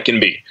human I can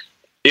be.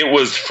 It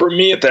was, for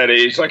me at that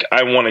age, like,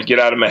 I want to get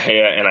out of my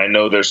head and I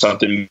know there's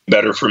something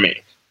better for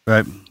me.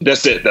 Right.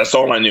 That's it. That's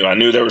all I knew. I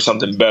knew there was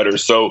something better.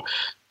 So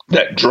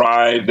that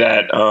drive,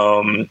 that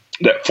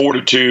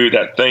fortitude,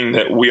 that thing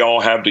that we all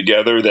have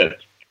together,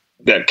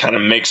 that kind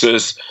of makes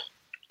us,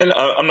 and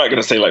I'm not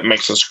going to say like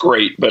makes us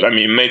great, but I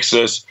mean, makes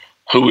us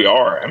who we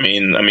are. I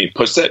mean,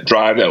 puts that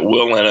drive, that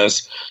will in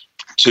us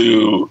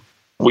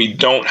we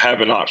don't have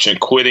an option.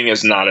 Quitting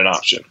is not an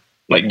option.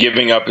 Like,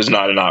 giving up is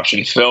not an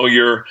option.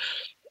 Failure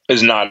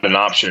is not an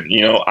option.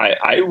 You know,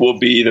 I will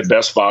be the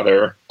best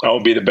father. I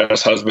will be the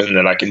best husband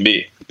that I can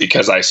be,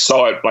 because I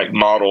saw it like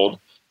modeled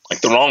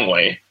like the wrong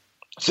way.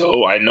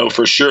 So I know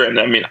for sure. And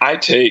I mean,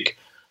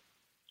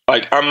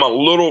 I'm a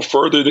little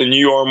further than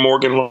you are,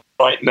 Morgan,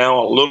 right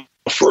now, a little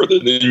further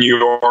than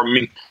you are. I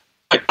mean,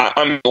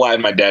 I'm glad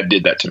my dad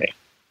did that to me.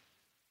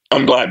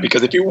 I'm glad,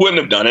 because if he wouldn't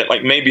have done it,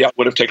 like, maybe I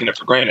would have taken it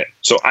for granted.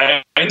 So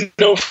I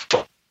know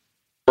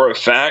for a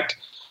fact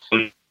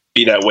I'll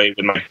be that way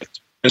with my kids.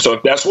 And so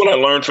if that's what I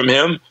learned from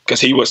him, because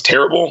he was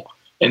terrible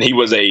and he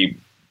was a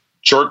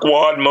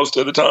jerkwad most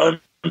of the time,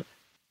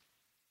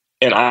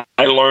 and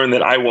I learned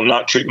that I will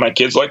not treat my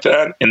kids like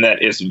that, and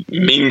that is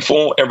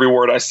meaningful. Every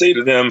word I say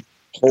to them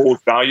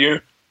holds value.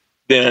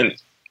 Then,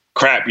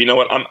 crap, you know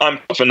what? I'm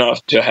tough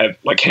enough to have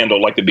like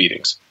handled like the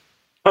beatings.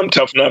 I'm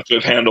tough enough to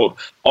have handled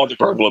all the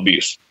verbal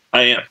abuse.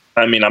 I am.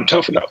 I mean, I'm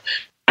tough enough.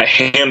 I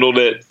handled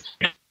it.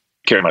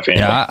 Carry my family.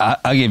 Yeah,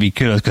 I'll give you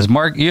kudos, because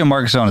Mark, you and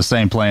Marcus are on the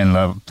same playing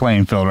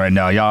field right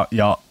now.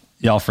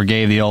 Y'all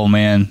forgave the old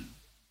man,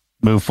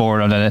 move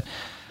forward on that.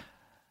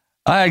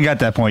 I hadn't got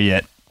that point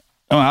yet.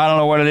 I don't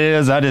know what it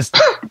is. I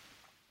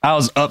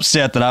was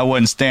upset that I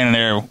wasn't standing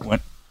there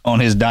on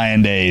his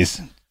dying days.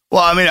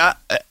 Well, I mean,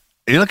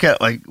 you look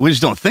at, like, we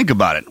just don't think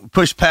about it.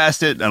 Push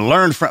past it and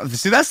learn from.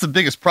 See, that's the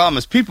biggest problem,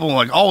 is people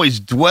like always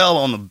dwell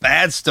on the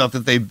bad stuff that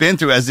they've been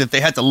through as if they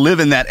had to live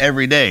in that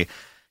every day.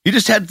 You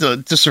just had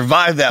to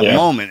survive that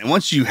moment. And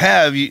once you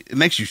have, it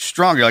makes you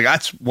stronger. Like,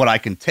 that's what I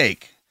can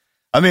take.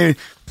 I mean,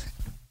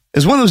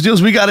 it's one of those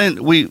deals we got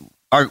in. We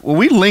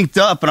linked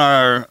up,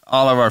 and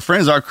all of our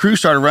friends, our crew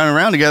started running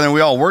around together, and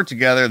we all worked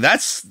together.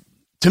 That's,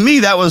 to me,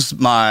 that was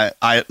my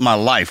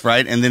life,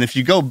 right? And then if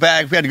we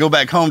had to go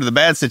back home to the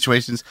bad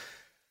situations,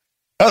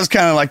 that was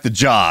kind of like the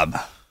job.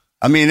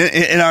 I mean,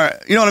 in our,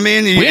 you know what I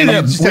mean? We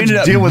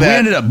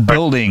ended up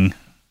building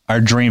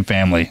our dream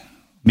family.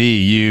 Me,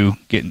 you,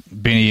 getting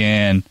Benny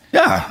in.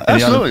 Yeah,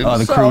 absolutely.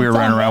 The crew we were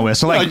running around with.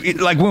 So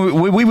like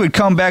when we would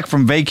come back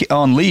from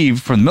on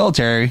leave from the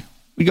military,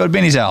 we'd go to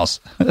Benny's house.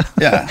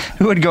 Yeah.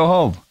 We would go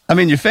home. I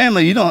mean, your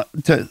family, you don't,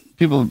 to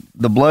people,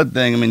 the blood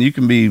thing, I mean, you're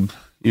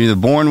either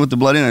born with the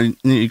blood in, or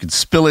you could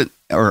spill it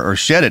or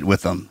shed it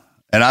with them.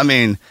 And I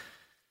mean,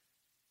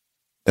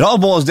 it all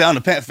boils down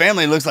to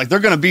family. It looks like they're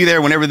going to be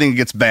there when everything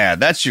gets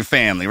bad. That's your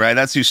family, right?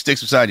 That's who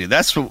sticks beside you.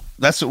 That's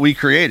what we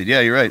created.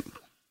 Yeah, you're right.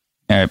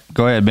 All right,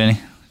 go ahead, Benny.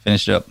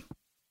 Finish it up.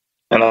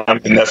 And I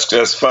mean, that's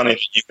just funny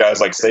that you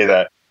guys like say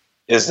that.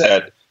 Is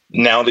that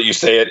now that you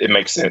say it, it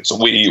makes sense.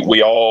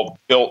 We all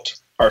built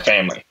our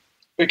family,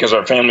 because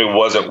our family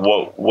wasn't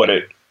what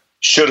it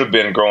should have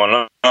been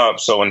growing up.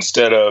 So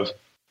instead of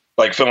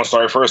like feeling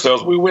sorry for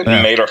ourselves, we went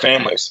and made our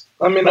families.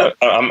 I mean,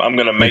 I'm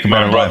going to make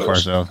my brothers. For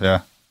ourselves, yeah.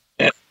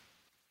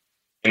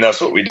 And that's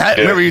what we did. I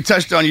remember you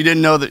touched on, you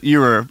didn't know that you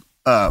were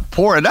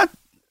poor. And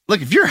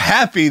look, if you're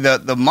happy,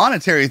 the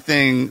monetary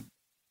thing,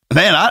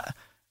 man,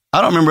 I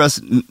don't remember us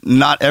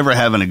not ever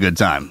having a good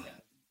time.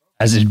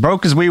 As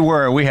broke as we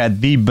were, we had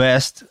the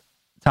best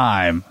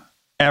time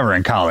ever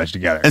in college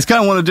together. It's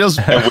kind of one of the deals.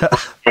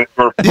 And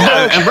broke.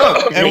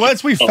 And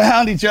once we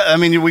found each other, I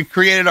mean, we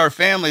created our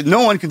family.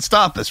 No one can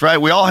stop us, right?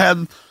 We all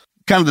have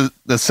kind of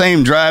the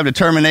same drive,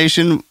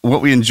 determination.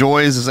 What we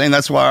enjoy is the same.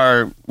 That's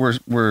why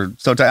we're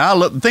so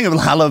tight. The thing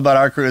I love about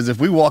our crew is if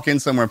we walk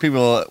in somewhere,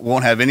 people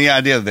won't have any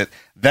idea that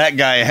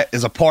guy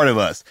is a part of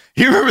us.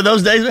 You remember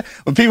those days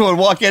when people would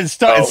walk in and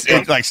start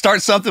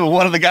something with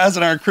one of the guys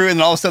in our crew, and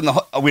then all of a sudden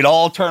we'd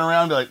all turn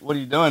around and be like, "What are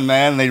you doing,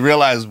 man?" And they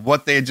realize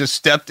what they had just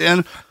stepped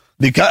in.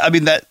 Because I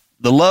mean, that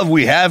the love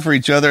we have for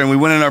each other, and we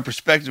went in our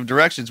respective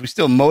directions, we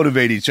still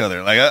motivate each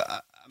other. Like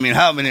I mean,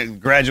 how many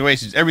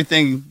graduations,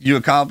 everything you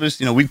accomplished,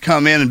 we'd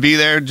come in and be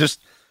there just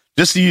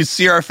so you'd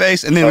see our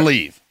face and then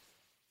leave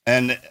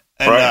and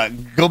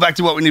go back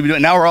to what we need to be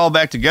doing. Now we're all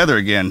back together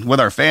again with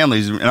our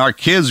families, and our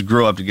kids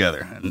grow up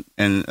together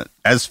and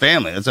as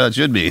family. That's how it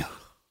should be.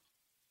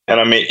 And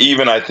I mean,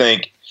 even I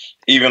think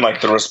even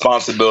like the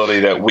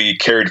responsibility that we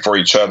carried for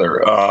each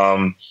other.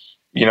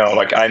 You know,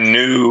 like I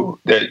knew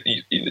that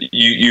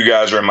you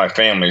guys are in my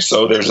family,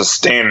 so there's a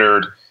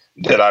standard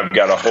that I've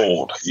got to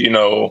hold, you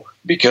know,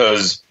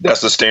 because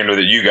that's the standard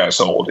that you guys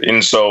hold.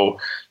 And so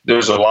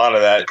there's a lot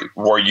of that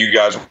where you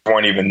guys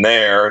weren't even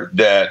there,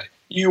 that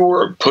you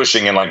were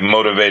pushing and like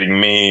motivating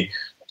me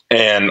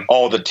and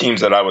all the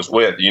teams that I was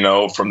with, you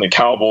know, from the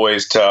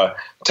Cowboys to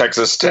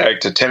Texas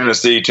Tech to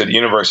Tennessee to the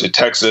University of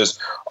Texas.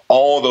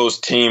 All those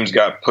teams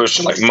got pushed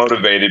and like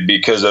motivated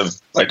because of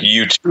like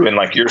you two and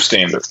like your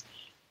standard,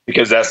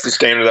 because that's the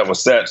standard that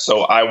was set.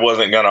 So I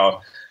wasn't going to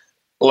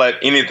let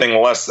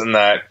anything less than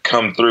that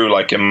come through,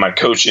 like in my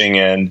coaching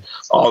and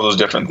all those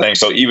different things.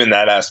 So even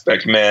that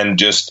aspect, man,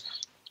 just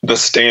the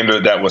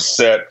standard that was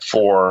set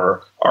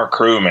for our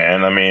crew,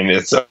 man. I mean,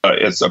 it's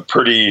a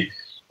pretty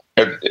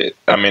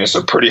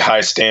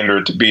high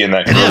standard to be in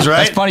that group. It is, right?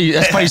 That's funny.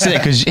 That's funny you say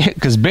that,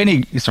 because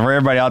Benny, so for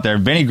everybody out there,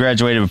 Benny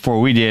graduated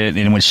before we did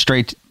and went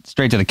straight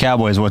to the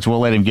Cowboys, which we'll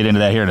let him get into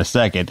that here in a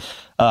second.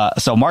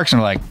 So Mark's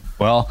like,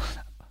 well,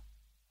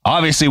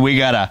 obviously we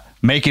gotta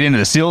make it into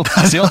the SEAL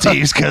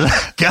teams, because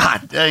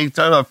God dang,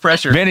 talk about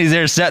pressure. Benny's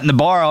there setting the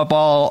bar up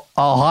all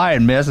high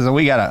and miss. So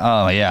we gotta.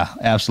 Oh yeah,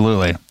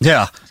 absolutely.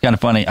 Yeah, it's kind of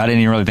funny. I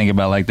didn't even really think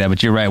about it like that,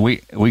 but you're right.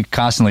 We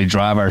constantly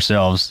drive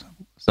ourselves.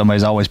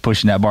 Somebody's always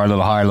pushing that bar a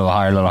little higher, a little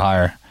higher, a little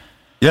higher.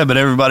 Yeah, but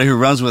everybody who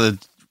runs with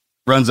it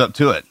runs up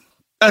to it.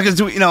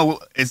 Because, you know,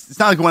 it's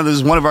not like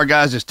one of our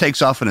guys just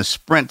takes off in a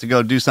sprint to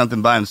go do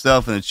something by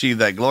himself and achieve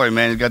that glory,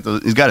 man.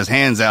 He's got his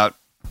hands out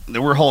that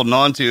we're holding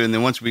on to, and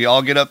then once we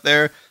all get up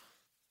there,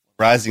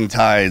 rising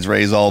tides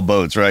raise all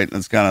boats, right?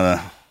 That's kind of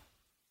I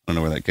don't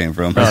know where that came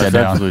from. That's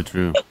absolutely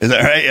true. Is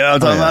that right? You know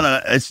what I'm talking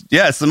about?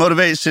 It's the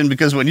motivation,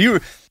 because when you're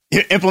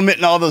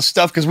implementing all those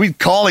stuff, because we'd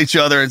call each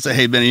other and say,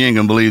 hey, Benny, you ain't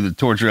going to believe the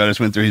torture I just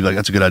went through. He's like,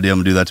 that's a good idea. I'm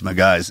going to do that to my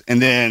guys.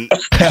 And then...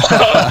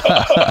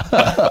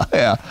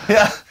 yeah.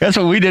 That's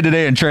what we did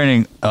today in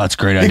training. Oh, it's a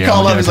great idea. He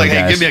called up. He's like,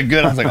 hey, give me a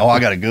good... I was like, oh,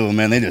 I got to go,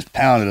 man. They just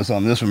pounded us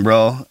on this one,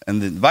 bro.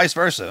 And then vice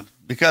versa.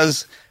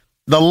 Because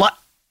the life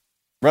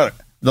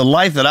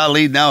that I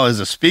lead now as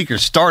a speaker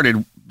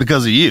started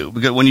because of you.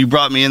 Because when you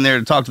brought me in there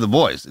to talk to the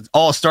boys, it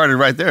all started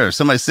right there.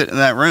 Somebody sitting in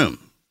that room.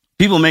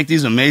 People make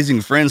these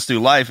amazing friends through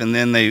life, and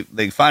then they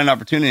find an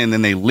opportunity, and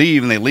then they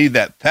leave, and they leave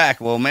that pack.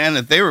 Well, man,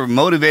 if they were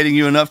motivating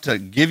you enough to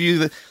give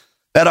you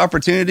that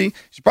opportunity, you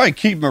should probably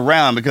keep them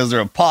around, because they're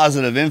a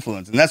positive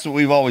influence. And that's what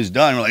we've always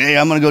done. We're like, hey,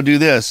 I'm going to go do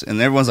this.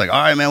 And everyone's like,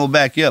 all right, man, we'll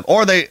back you up.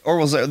 Or they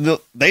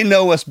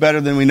know us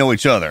better than we know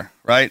each other,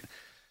 right?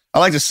 I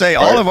like to say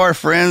all of our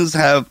friends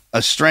have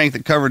a strength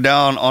that covered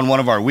down on one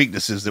of our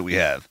weaknesses that we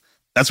have.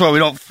 That's why we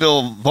don't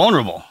feel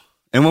vulnerable.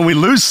 And when we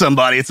lose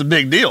somebody, it's a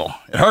big deal.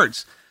 It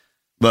hurts.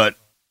 But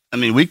I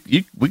mean, we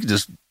could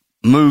just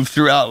move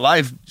throughout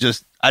life.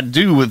 Just I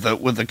do with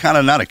a kind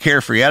of not a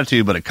carefree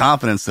attitude, but a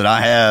confidence that I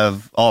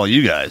have all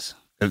you guys.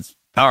 It's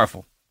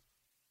powerful.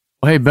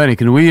 Well, hey Benny,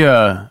 can we?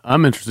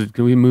 I'm interested.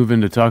 Can we move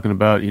into talking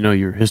about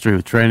your history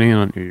with training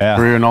and your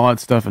career and all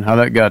that stuff, and how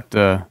that got?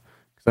 Because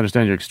I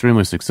understand you're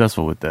extremely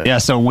successful with that. Yeah.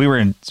 So we're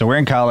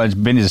in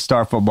college. Benny's a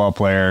star football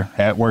player.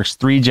 Works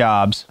 3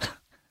 jobs,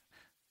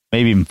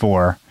 maybe even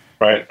 4.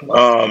 Right.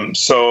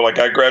 So like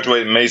I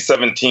graduated May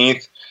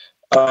 17th.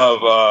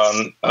 Of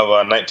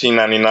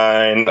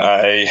 1999,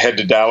 I head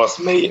to Dallas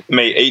May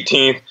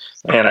 18th,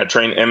 and I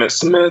trained Emmitt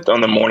Smith on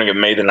the morning of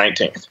May the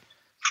 19th,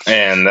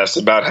 and that's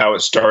about how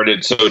it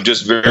started. So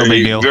just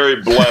very,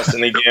 very blessed.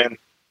 And again,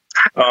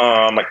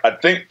 I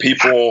think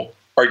people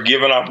are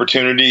given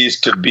opportunities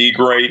to be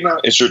great.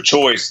 It's your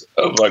choice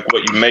of like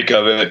what you make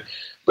of it,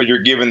 but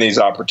you're given these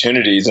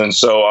opportunities, and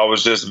so I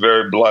was just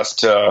very blessed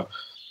to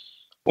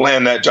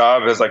land that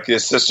job as like the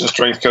assistant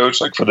strength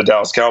coach, like for the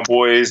Dallas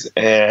Cowboys.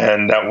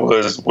 And that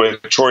was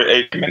with Troy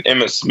Aikman,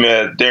 Emmitt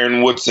Smith,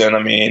 Darren Woodson.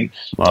 I mean,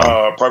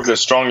 probably the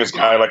strongest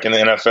guy like in the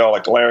NFL,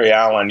 like Larry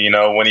Allen,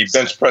 when he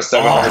bench pressed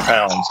 700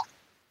 pounds,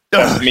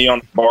 that's me on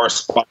the bar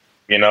spot,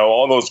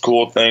 all those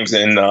cool things.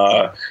 And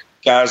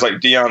guys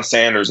like Deion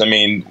Sanders, I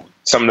mean,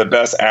 some of the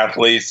best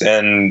athletes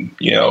and,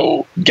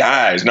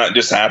 guys, not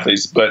just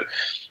athletes, but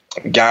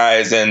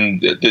guys.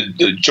 And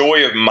the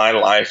joy of my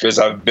life is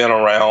I've been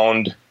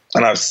around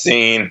and I've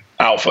seen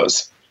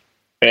alphas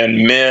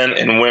and men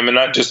and women,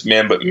 not just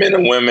men, but men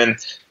and women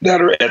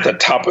that are at the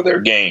top of their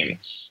game.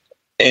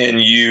 And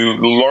you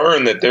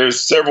learn that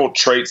there's several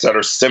traits that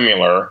are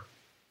similar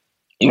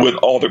with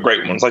all the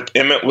great ones. Like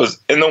Emmitt was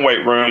in the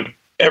weight room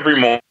every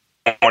morning,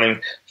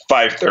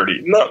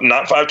 5:30,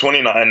 not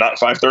 5:29, not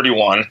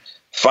 5:31,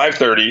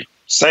 5:30,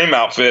 same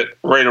outfit,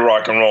 ready to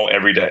rock and roll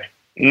every day.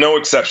 No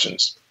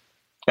exceptions.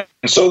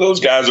 And so those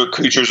guys are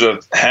creatures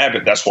of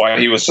habit. That's why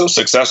he was so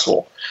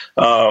successful.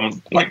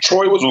 Like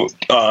Troy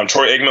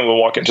Aikman would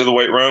walk into the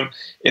weight room.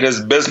 It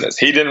is business.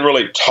 He didn't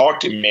really talk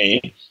to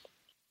me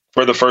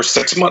for the first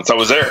 6 months I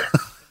was there.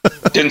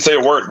 Didn't say a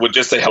word. Would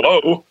just say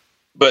hello.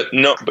 But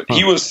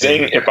he was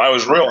saying if I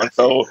was real. And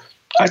so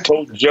I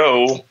told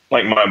Joe,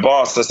 like my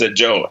boss, I said,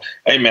 Joe,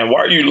 hey man,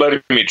 why are you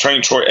letting me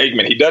train Troy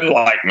Aikman? He doesn't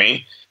like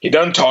me. He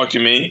doesn't talk to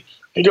me.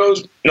 He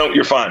goes, no,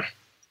 you're fine.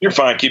 You're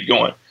fine. Keep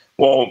going.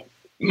 Well,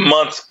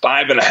 month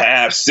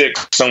 5.5,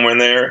 6, somewhere in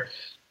there.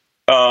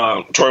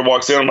 Troy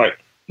walks in. I'm like,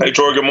 "Hey,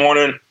 Troy, good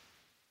morning."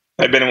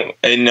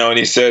 And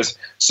he says,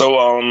 "So,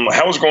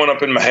 how was growing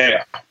up in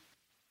Mexia?" I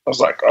was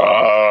like,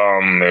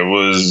 "It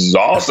was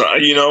awesome."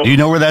 Do you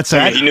know where that's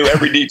at? He knew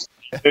every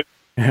detail.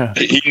 Yeah.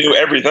 He knew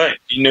everything.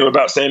 He knew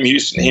about Sam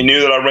Houston. He knew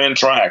that I ran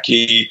track.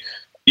 He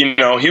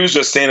was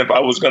just saying if I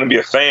was going to be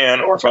a fan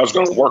or if I was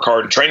going to work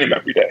hard and train him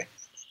every day.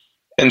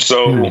 And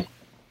so,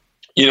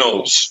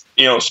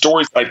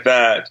 stories like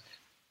that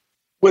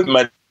with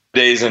my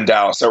days in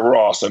Dallas that were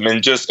awesome.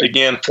 And just,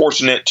 again,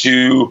 fortunate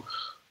to,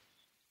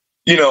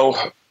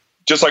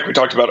 just like we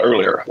talked about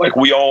earlier, like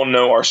we all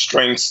know our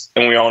strengths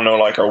and we all know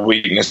like our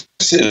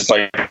weaknesses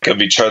like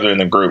of each other in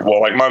the group. Well,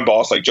 like my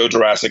boss, like Joe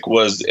Jurassic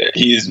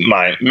he's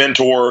my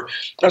mentor.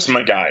 That's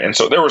my guy. And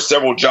so there were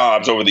several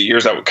jobs over the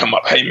years that would come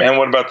up. "Hey man,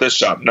 what about this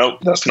job?" "Nope,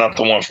 that's not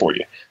the one for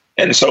you."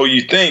 And so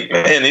you think,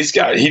 man,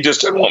 he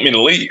just didn't want me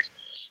to leave.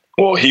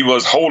 Well, he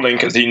was holding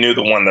because he knew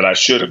the one that I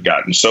should have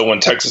gotten. So when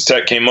Texas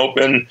Tech came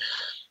open,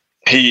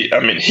 he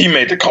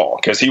made the call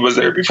because he was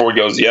there before. He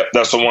goes, "Yep,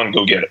 that's the one,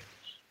 go get it."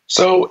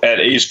 So at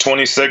age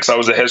 26, I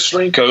was a head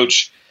strength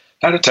coach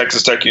at a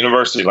Texas Tech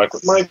University, like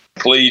with Mike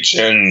Leach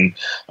and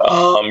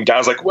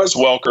guys like Wes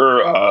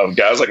Welker,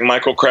 guys like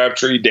Michael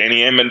Crabtree, Danny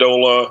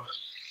Amendola,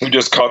 who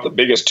just caught the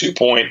biggest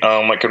 2-point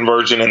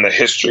conversion in the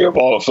history of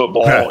all of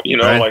football,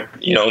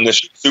 in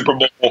this Super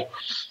Bowl.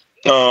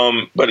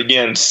 But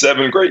again,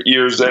 7 great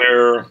years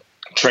there,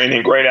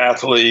 training great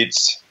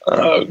athletes,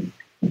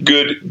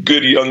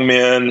 good young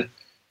men.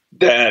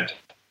 That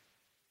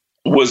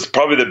was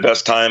probably the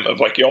best time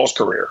of like y'all's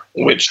career,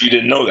 which you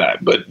didn't know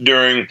that. But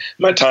during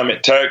my time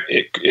at Tech,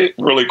 it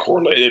really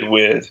correlated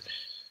with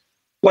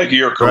like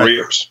your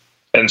careers.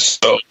 Right. And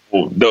so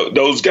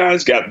those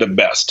guys got the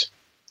best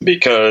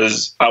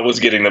because I was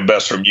getting the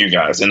best from you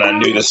guys. And I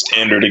knew the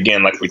standard,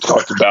 again, like we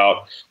talked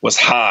about, was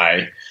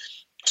high.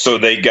 So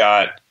they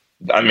got,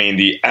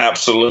 the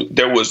absolute,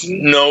 there was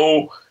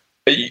no,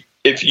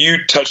 if you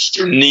touched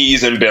your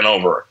knees and bent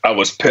over, I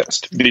was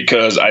pissed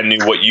because I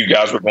knew what you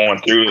guys were going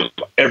through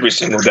every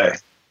single day.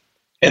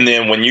 And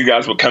then when you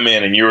guys would come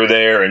in and you were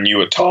there and you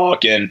would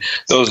talk and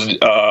those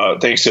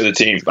things to the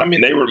team,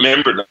 they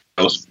remembered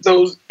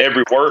those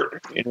every word,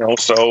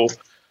 so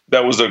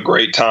that was a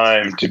great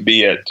time to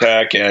be at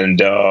Tech and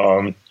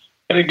a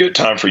good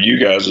time for you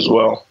guys as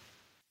well.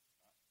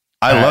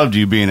 I loved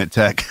you being at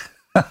Tech.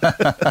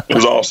 It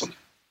was awesome.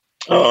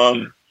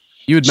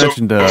 You had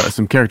mentioned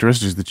some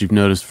characteristics that you've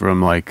noticed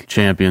from like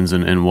champions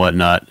and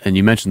whatnot, and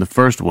you mentioned the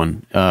first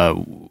one.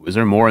 Is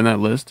there more in that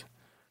list?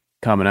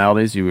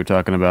 Commonalities? You were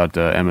talking about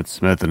Emmitt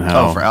Smith and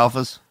how for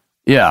alphas.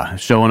 Yeah,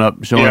 showing up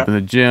in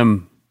the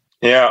gym.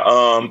 Yeah,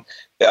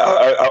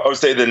 I would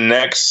say the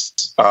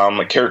next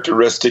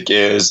characteristic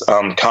is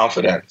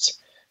confidence,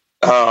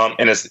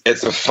 and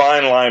it's a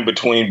fine line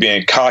between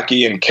being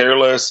cocky and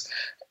careless,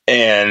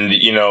 and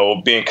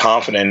being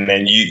confident.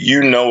 And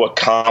a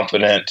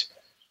confident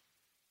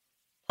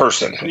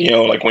person,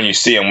 like when you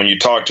see him, when you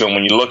talk to him,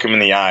 when you look him in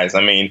the eyes.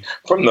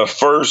 From the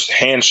first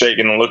handshake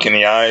and the look in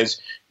the eyes,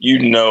 you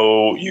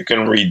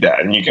can read that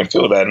and you can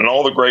feel that. And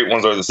all the great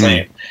ones are the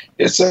same.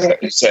 It's an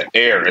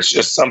air. It's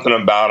just something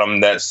about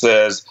them that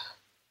says,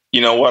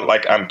 you know what,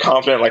 like I'm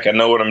confident, like I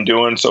know what I'm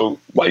doing. So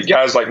like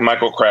guys like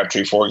Michael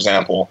Crabtree, for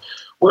example,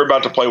 we're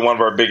about to play one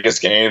of our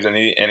biggest games, and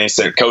he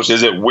said, "Coach,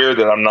 is it weird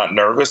that I'm not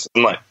nervous?"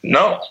 I'm like,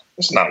 "No,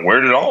 it's not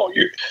weird at all.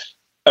 You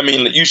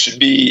should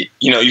be,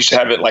 you should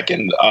have it like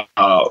in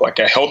like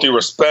a healthy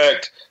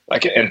respect,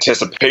 like an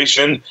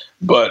anticipation,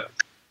 but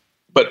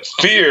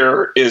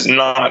fear is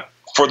not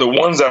for the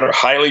ones that are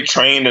highly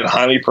trained and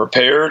highly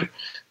prepared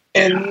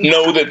and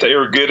know that they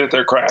are good at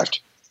their craft.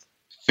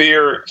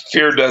 Fear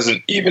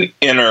doesn't even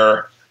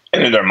enter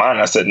into their mind."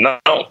 I said, "No,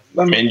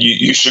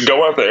 you should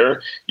go out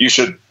there. You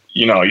should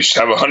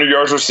have 100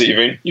 yards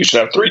receiving. You should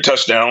have 3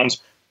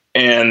 touchdowns,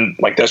 and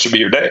like that should be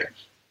your day."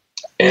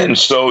 And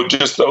so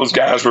just those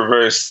guys were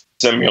very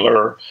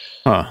similar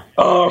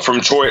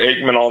from Troy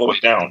Aikman all the way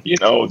down.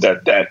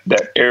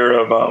 That air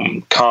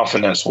of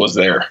confidence was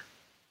there.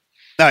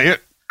 No,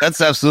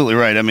 that's absolutely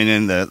right.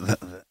 In the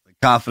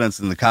confidence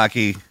and the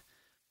cocky,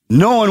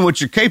 knowing what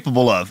you're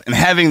capable of and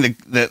having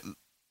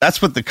that's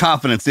what the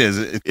confidence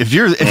is. If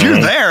you're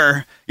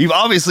there, you've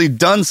obviously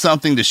done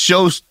something to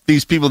show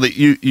these people that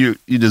you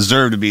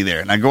deserve to be there.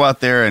 And I go out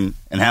there and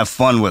have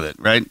fun with it,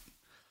 right?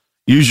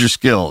 Use your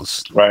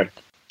skills. Right.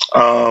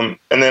 And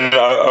then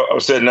I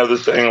would say another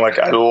thing, like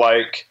I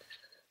like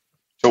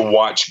to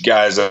watch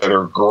guys that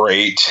are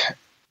great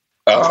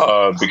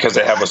because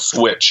they have a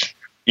switch,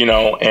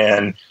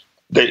 and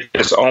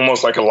it's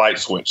almost like a light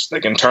switch.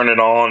 They can turn it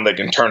on, they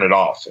can turn it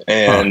off.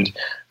 And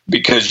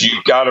because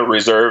you got to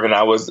reserve, and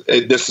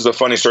this is a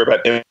funny story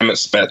about Emmitt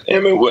Smith.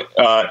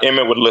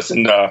 Emmitt would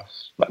listen to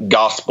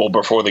gospel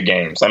before the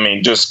games.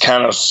 Just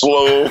kind of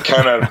slow,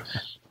 kind of,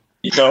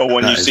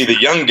 when you see the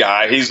young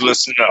guy, he's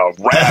listening to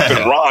rap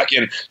and rock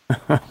and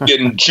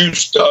getting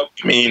juiced up,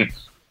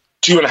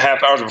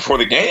 2.5 hours before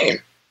the game.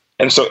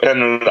 And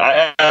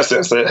I asked him,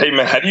 I said, "Hey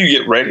man, how do you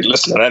get ready to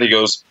listen to that?" He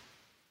goes,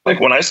 Like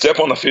when I step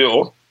on the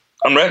field,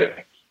 I'm ready.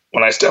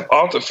 When I step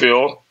off the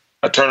field,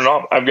 I turn it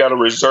off. I've got to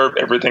reserve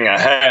everything I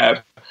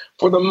have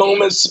for the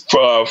moments,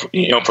 for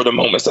the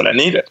moments that I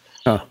need it.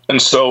 Huh.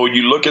 And so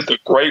you look at the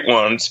great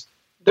ones,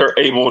 they're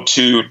able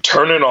to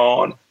turn it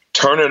on,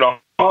 turn it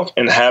off,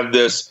 and have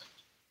this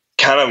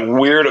kind of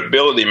weird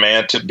ability,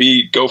 man,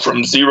 to go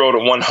from 0 to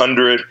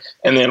 100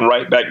 and then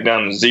right back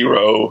down to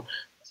 0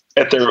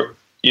 at their,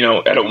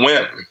 at a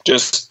whim.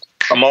 Just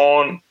I'm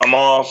on, I'm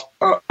off,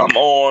 I'm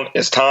on,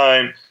 it's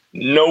time.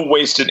 No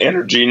wasted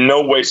energy,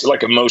 no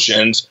wasted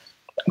emotions.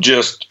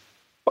 Just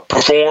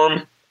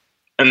perform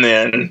and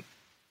then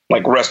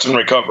rest and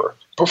recover.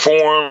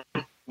 Perform,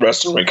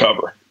 rest and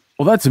recover.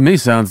 Well, that to me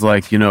sounds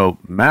like,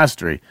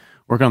 mastery.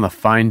 Work on the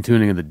fine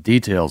tuning of the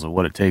details of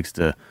what it takes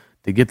to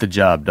get the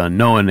job done,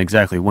 knowing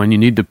exactly when you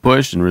need to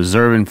push and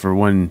reserving for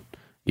when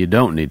you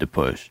don't need to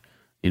push.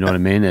 You know what I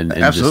mean? And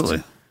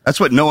absolutely. That's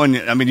what knowing.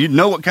 I mean, you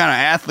know what kind of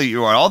athlete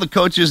you are. All the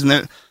coaches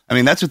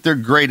that's what they're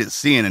great at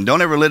seeing. And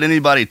don't ever let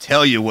anybody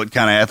tell you what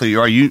kind of athlete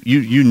you are.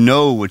 You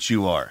know what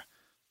you are,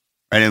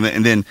 right?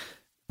 And then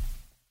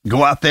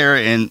go out there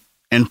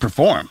and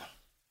perform.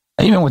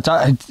 Even with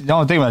the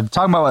only thing about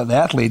talking about the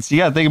athletes, you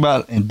got to think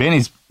about in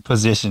Benny's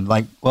position,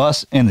 like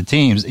us in the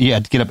teams. You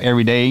had to get up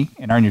every day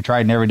and earn your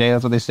trident every day.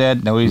 That's what they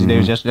said. No easy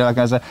days yesterday, that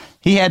kind of stuff.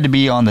 He had to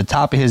be on the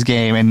top of his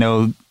game and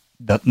know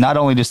not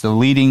only just the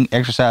leading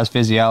exercise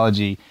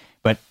physiology,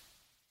 but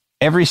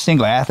every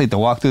single athlete that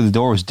walked through the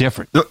door was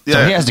different. So he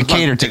has to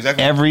cater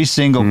to every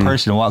single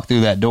person to walk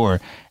through that door.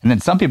 And then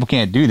some people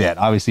can't do that.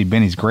 Obviously,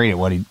 Benny's great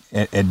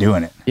at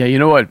doing it. Yeah, you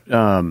know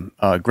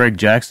what? Greg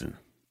Jackson,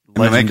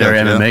 legendary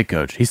MMA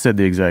coach. He said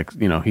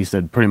he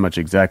said pretty much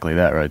exactly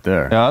that right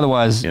there. Yeah,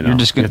 otherwise, you're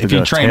just going to, if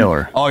you train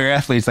all your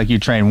athletes like you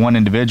train one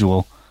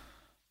individual,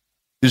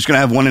 you're just going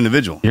to have one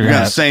individual. You're going to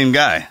have the same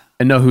guy.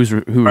 And know who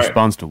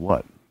responds to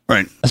what.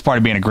 Right. That's part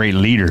of being a great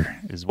leader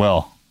as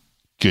well.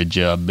 Good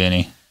job,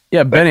 Benny.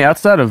 Yeah, Benny,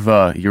 outside of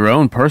your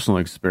own personal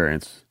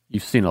experience,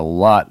 you've seen a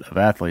lot of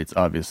athletes,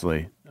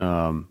 obviously,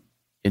 in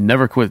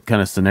never quit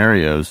kind of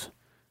scenarios.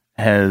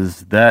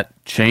 Has that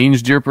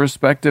changed your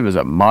perspective? Has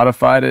it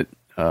modified it?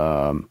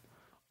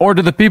 Or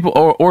do the people,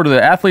 or do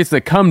the athletes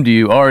that come to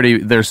you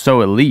they're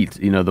so elite,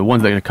 the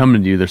ones that are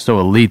coming to you, they're so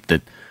elite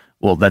that,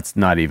 well, that's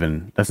not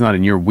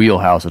in your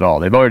wheelhouse at all.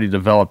 They've already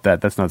developed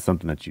that. That's not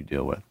something that you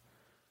deal with.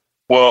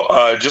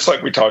 Well, just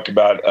like we talked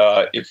about,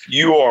 if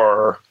you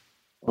are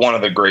one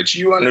of the greats,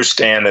 you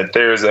understand that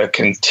there's a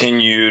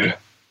continued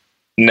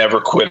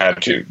never quit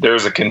attitude.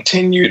 There's a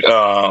continued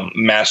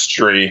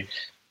mastery,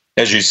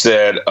 as you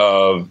said,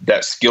 of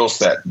that skill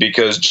set,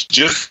 because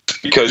just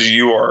because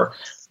you are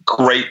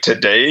great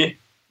today,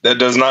 that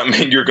does not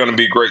mean you're going to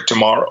be great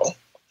tomorrow.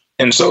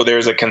 And so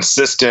there's a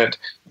consistent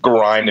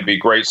grind to be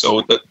great.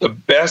 So the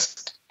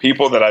best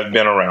people that I've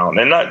been around,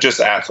 and not just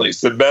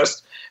athletes, the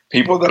best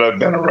people that I've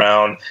been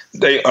around,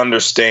 they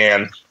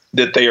understand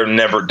that they are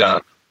never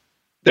done.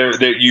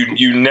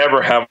 You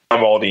never have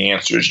all the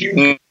answers.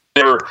 You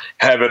never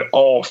have it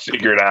all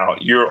figured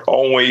out. You're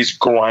always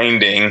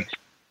grinding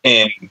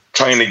and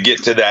trying to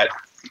get to that,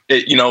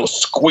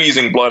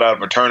 squeezing blood out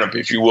of a turnip,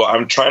 if you will.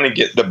 I'm trying to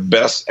get the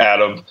best out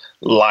of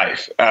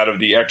life, out of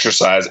the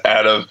exercise,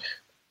 out of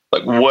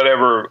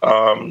whatever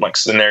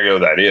scenario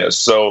that is.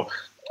 So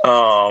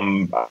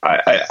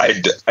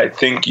I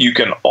think you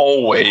can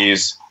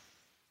always,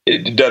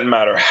 it doesn't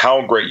matter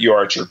how great you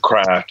are at your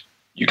craft,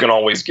 you can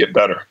always get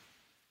better.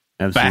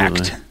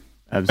 Absolutely.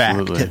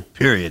 Absolutely. Fact.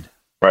 Period.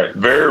 Right.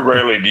 Very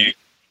rarely do you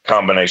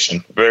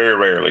combination. Very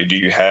rarely do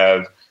you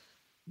have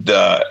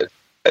the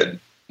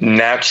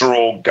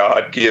natural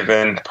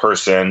God-given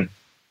person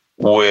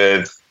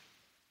with,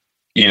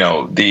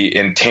 the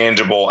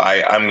intangible,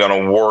 I'm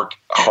going to work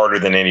harder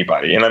than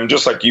anybody. And I'm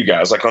just like you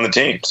guys, on the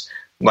teams.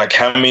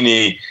 How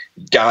many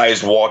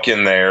guys walk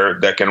in there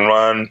that can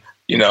run,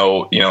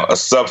 a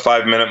sub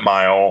 5 minute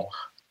mile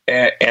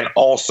and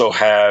also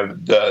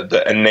have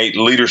the innate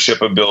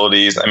leadership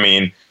abilities. I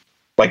mean,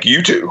 like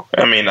you two.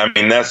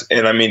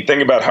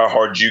 Think about how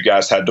hard you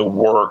guys had to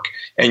work,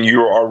 and you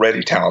were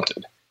already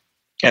talented,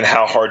 and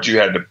how hard you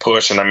had to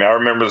push. And I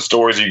remember the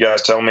stories you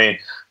guys tell me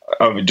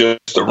of just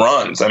the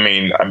runs.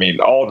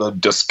 All the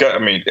discuss.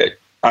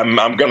 I'm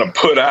going to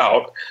put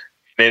out,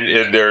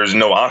 and there's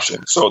no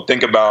option. So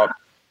think about,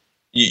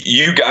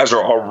 you guys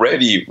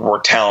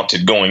were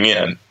talented going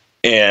in,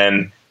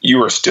 and you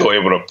were still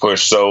able to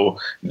push. So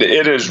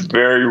it is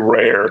very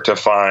rare to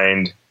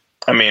find.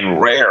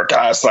 Rare,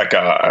 guys.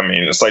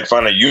 It's like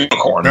finding a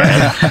unicorn,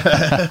 man.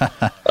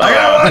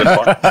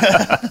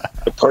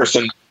 The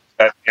person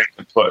that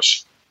can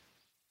push.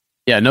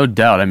 Yeah, no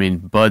doubt.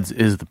 Buds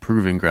is the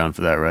proving ground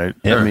for that, right?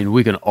 Yeah.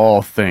 We can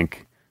all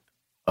think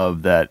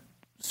of that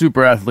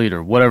super athlete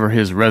or whatever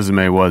his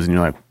resume was, and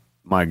you're like,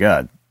 my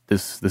God,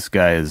 this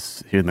guy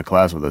is here in the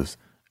class with us.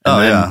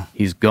 And then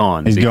he's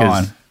gone. He's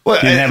gone. Well,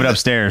 he didn't have it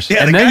upstairs.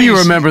 Yeah, and then you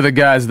remember the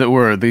guys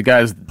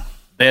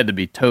they had to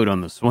be towed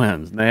on the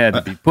swims, and they had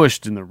to be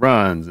pushed in the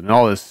runs and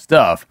all this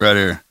stuff. Right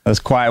here. Those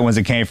quiet ones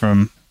that came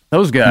from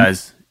those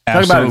guys.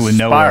 Absolutely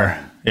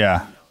nowhere.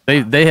 Yeah.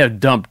 they have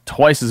dumped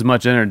twice as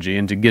much energy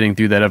into getting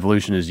through that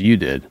evolution as you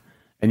did,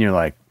 and you're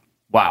like,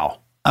 wow.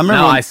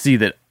 I see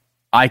that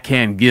I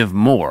can give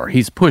more.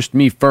 He's pushed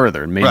me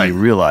further and made me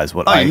realize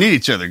what you need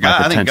each other.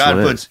 I think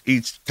God puts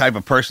each type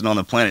of person on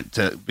the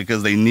planet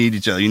because they need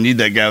each other. You need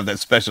that guy with that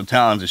special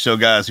talent to show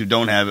guys who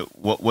don't have it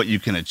what you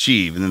can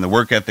achieve, and then the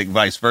work ethic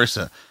vice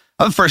versa.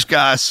 I'm the first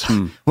guys.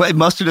 They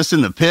mustered us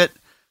in the pit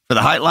for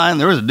the height line.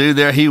 There was a dude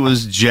there. He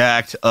was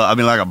jacked. Like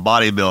a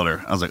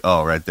bodybuilder. I was like,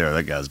 oh, right there,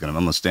 that guy's I'm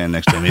gonna stand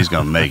next to him. He's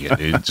gonna make it,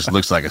 dude. It just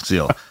looks like a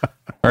seal.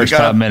 First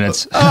 5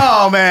 minutes.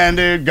 Oh man,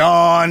 dude,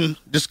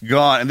 just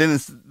gone. And then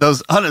it's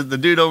the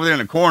dude over there in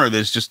the corner.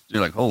 That's just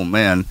you're like, oh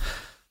man,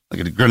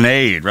 like a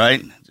grenade,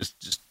 right?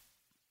 Just.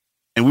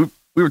 And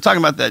we were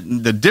talking about that.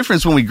 The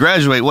difference when we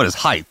graduate, what is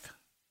height?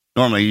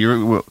 Normally,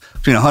 you're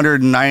between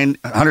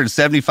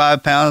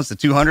 175 pounds to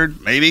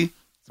 200, maybe.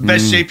 It's the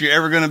best shape you're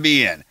ever going to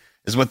be in.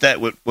 Is what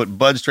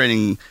Bud's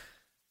training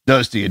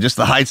does to you. Just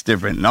the height's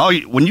different.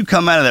 And when you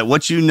come out of that,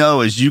 what you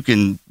know is you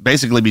can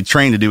basically be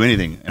trained to do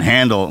anything and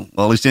handle,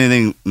 well, at least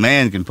anything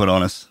man can put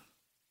on us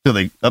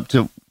up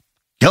to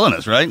killing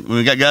us, right?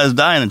 We got guys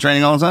dying and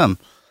training all the time.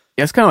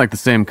 Yeah, it's kind of like the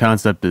same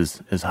concept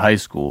as high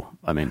school.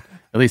 I mean,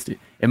 at least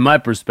in my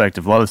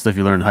perspective, a lot of the stuff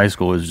you learn in high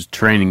school is just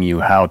training you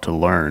how to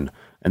learn.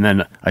 And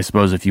then I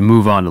suppose if you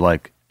move on to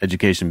like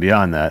education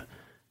beyond that,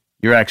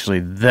 you're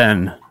actually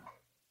then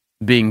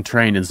being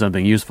trained in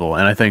something useful.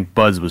 And I think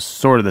Bud's was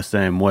sort of the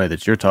same way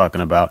that you're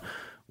talking about,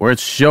 where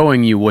it's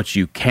showing you what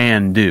you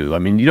can do. I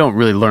mean, you don't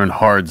really learn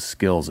hard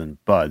skills in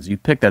Bud's. You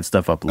pick that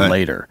stuff up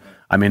later.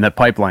 I mean, that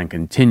pipeline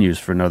continues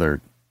for another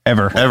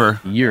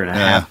year and a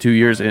half, 2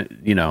 years,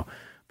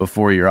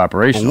 before your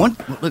operation. Well,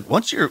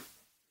 once you're,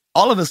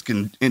 all of us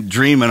can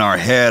dream in our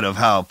head of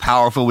how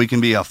powerful we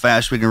can be, how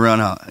fast we can run,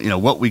 how,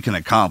 what we can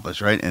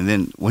accomplish, right? And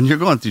then when you're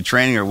going through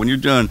training or when you're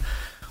doing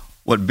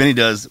what Benny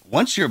does,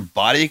 once your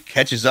body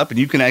catches up and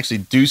you can actually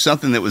do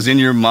something that was in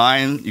your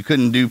mind you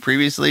couldn't do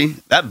previously,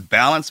 that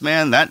balance,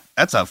 man,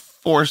 that's a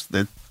force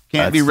that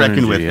can't be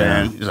reckoned with,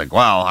 man. You're like,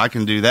 wow, I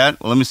can do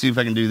that. Well, let me see if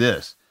I can do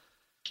this.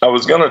 I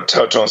was going to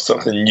touch on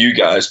something you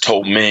guys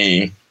told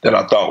me that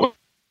I thought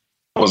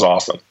was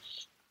awesome.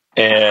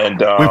 And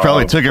we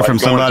probably took it from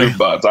somebody.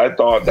 Buds. I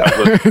thought that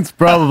was it's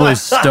probably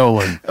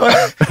stolen.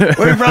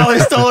 We probably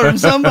stole it from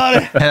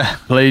somebody.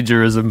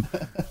 Plagiarism.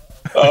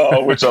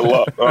 Which I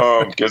love,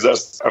 because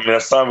that's the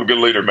sign of a good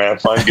leader, man.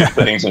 Find good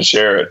things and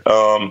share it.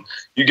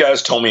 You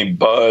guys told me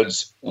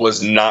Buds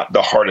was not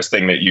the hardest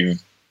thing that you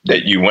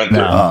went through.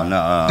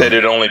 No. That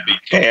it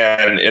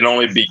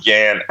only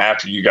began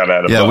after you got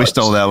out of Buds. We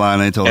stole that line.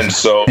 They told us. And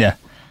so, yeah,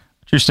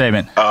 true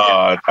statement.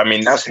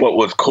 That's what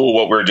was cool.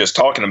 What we were just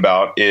talking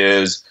about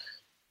is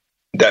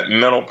that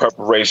mental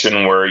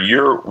preparation where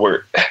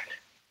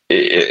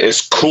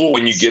it's cool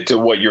when you get to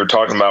what you're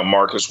talking about,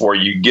 Marcus, where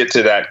you get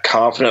to that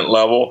confident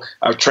level.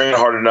 I've trained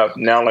hard enough.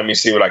 Now let me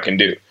see what I can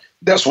do.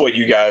 That's what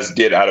you guys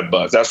did out of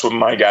Buds. That's what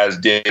my guys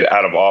did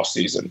out of off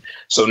season.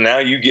 So now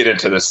you get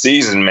into the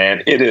season,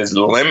 man, it is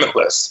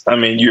limitless. I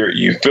mean,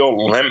 you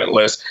feel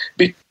limitless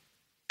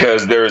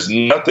because there's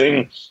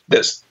nothing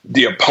that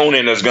the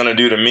opponent is going to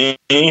do to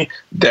me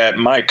that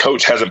my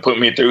coach hasn't put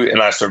me through, and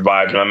I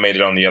survived and I made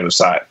it on the other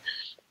side.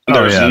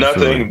 There's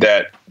nothing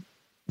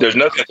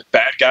the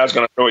bad guy's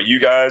going to throw at you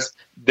guys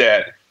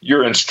that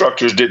your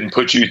instructors didn't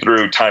put you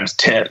through times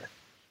 10.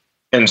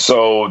 And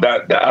so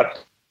that I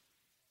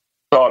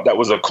thought that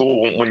was a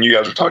cool, when you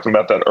guys were talking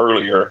about that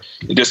earlier,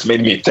 it just made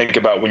me think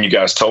about when you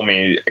guys told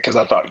me, because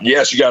I thought,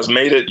 yes, you guys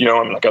made it.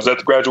 I was at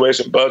the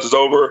graduation, Buds is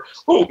over.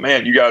 Oh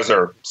man, you guys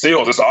are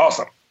SEALs. It's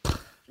awesome.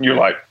 You're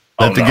like,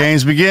 let the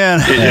games begin.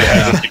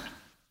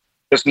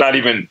 It's not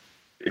even,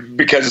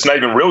 because it's not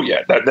even real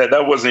yet.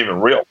 That wasn't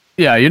even real.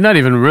 Yeah, you're not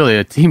even really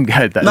a team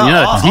guy at that. You're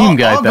not a team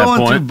guy at that point. All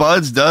going through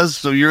Buds does,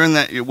 so you're in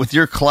that with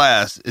your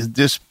class. It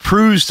just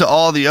proves to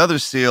all the other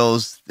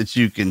SEALs that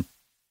you can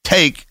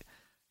take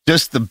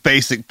just the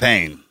basic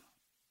pain,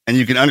 and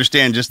you can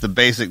understand just the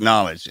basic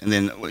knowledge, and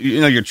then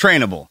you're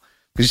trainable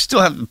because you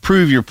still have to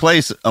prove your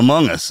place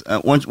among us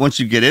once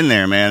you get in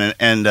there, man.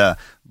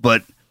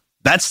 But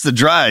that's the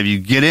drive. You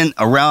get in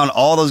around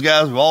all those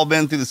guys. We've all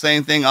been through the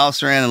same thing,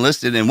 officer and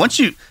enlisted. And when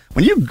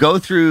you go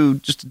through,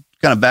 just to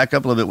kind of back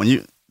up a little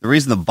bit, the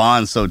reason the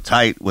bond's so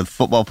tight with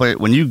football players,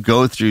 when you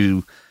go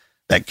through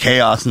that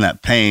chaos and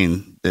that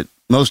pain that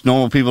most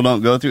normal people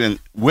don't go through, and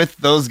with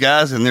those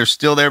guys, and they're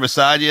still there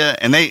beside you,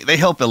 and they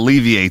help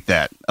alleviate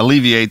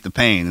the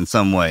pain in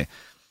some way,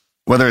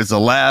 whether it's a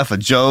laugh, a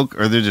joke,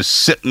 or they're just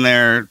sitting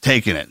there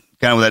taking it,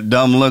 kind of with that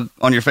dumb look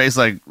on your face,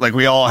 like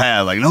we all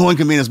have, like no one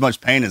can be in as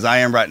much pain as I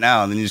am right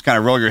now, and then you just kind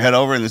of roll your head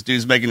over, and this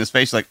dude's making his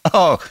face like,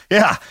 oh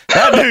yeah,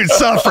 that dude's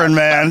suffering,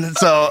 man.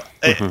 So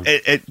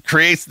it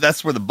creates,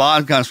 that's where the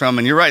bond comes from,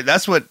 and you're right.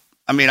 That's what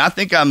I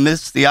think I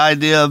miss the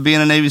idea of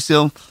being a Navy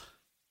SEAL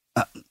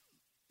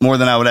more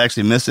than I would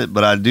actually miss it,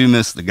 but I do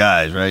miss the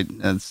guys, right?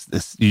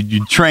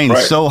 You train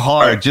so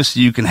hard just so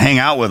you can hang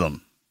out with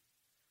them.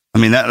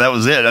 That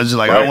was it. I was just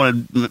like, I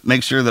want to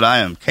make sure that I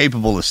am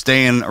capable of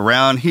staying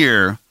around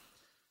here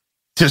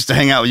just to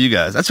hang out with you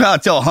guys. That's how I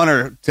tell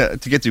Hunter to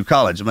get through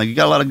college. I'm like, you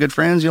got a lot of good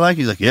friends you like?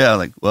 He's like, yeah. I'm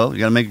like, well, you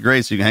got to make it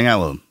great so you can hang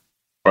out with them.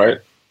 Right.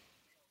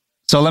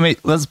 So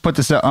let's put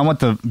this up. I want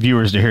the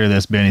viewers to hear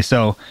this, Benny.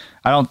 So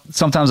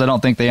sometimes I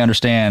don't think they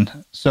understand.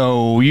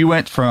 So you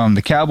went from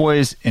the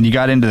Cowboys and you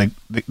got into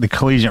the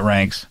collegiate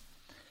ranks.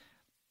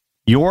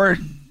 Your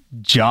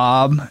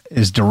job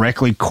is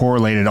directly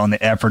correlated on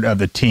the effort of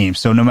the team.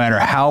 So no matter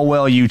how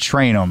well you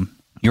train them,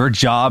 your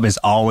job is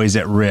always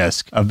at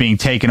risk of being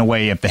taken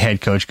away if the head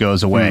coach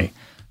goes away.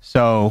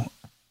 So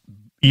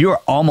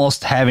you're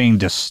almost having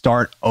to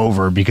start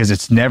over because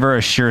it's never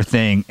a sure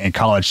thing in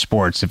college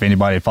sports. If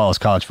anybody follows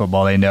college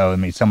football, they know, I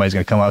mean, somebody's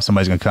going to come up,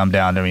 somebody's going to come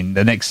down. I mean,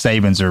 the Nick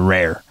Sabans are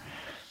rare.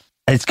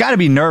 It's got to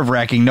be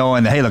nerve-wracking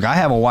knowing that, hey, look, I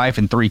have a wife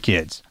and 3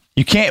 kids.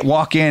 You can't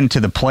walk into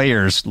the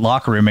players'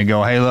 locker room and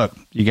go, hey, look,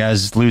 you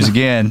guys lose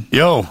again.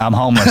 Yo, I'm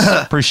homeless.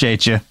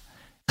 Appreciate you.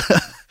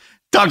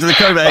 Talk to the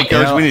coach. Hey,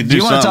 coach, we need to do something.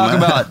 You want to talk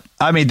about,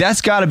 I mean,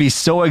 that's got to be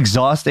so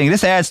exhausting.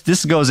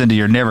 This goes into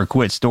your never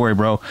quit story,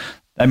 bro.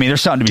 I mean,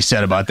 there's something to be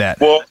said about that.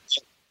 Well,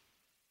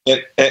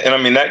 and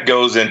I mean, that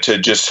goes into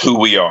just who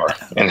we are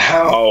and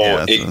how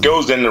it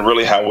goes into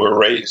really how we're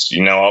raised.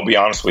 You know, I'll be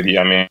honest with you.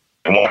 I mean,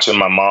 watching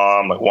my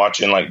mom, like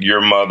watching like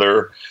your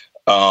mother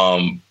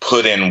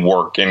put in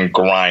work and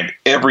grind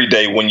every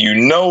day when you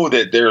know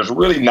that there's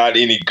really not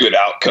any good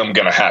outcome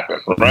going to happen,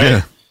 right?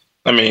 Yeah.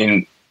 I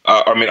mean,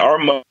 our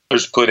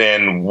mothers put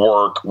in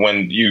work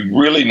when you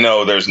really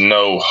know there's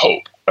no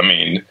hope. I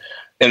mean,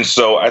 and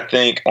so I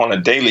think on a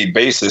daily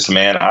basis,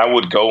 man, I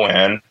would go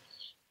in.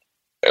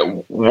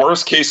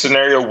 Worst case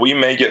scenario, we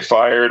may get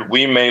fired.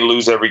 We may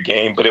lose every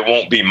game, but it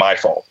won't be my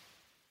fault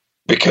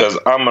because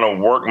I'm going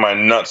to work my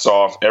nuts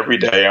off every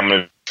day. I'm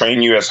going to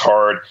train you as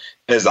hard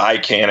as I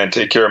can and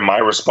take care of my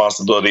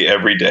responsibility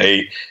every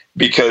day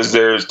because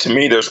there's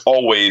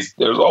always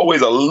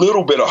a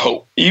little bit of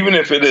hope, even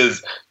if it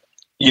is,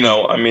 you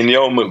know, I mean, the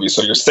old movie.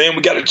 So you're saying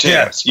we got a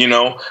chance, you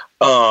know,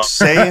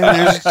 saying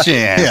there's a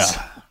chance.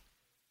 Yeah.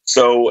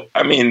 So,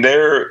 I mean,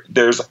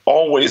 there's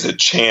always a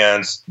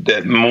chance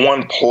that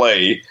one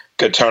play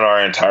could turn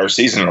our entire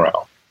season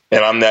around.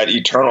 And I'm that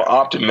eternal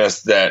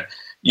optimist that,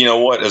 you know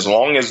what, as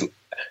long as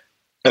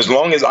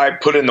I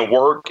put in the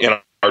work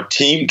and our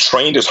team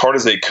trained as hard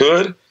as they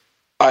could,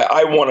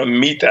 I want to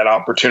meet that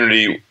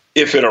opportunity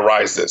if it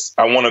arises.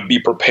 I want to be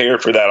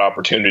prepared for that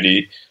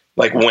opportunity,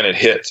 like when it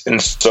hits. And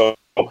so,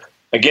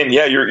 again,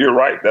 yeah, you're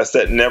right. That's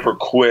that never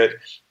quit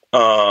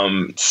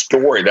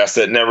story. That's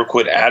that never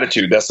quit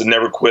attitude. That's the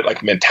never quit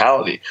like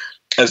mentality.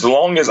 As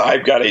long as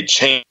I've got a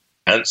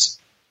chance,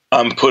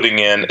 I'm putting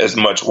in as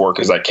much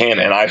work as I can.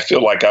 And I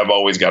feel like I've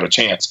always got a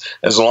chance.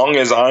 As long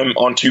as I'm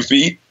on 2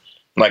 feet,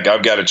 like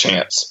I've got a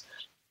chance.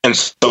 And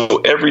so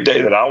every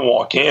day that I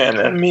walk in,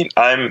 I mean,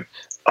 I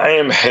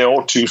am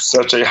held to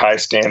such a high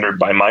standard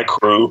by my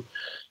crew,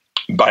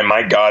 by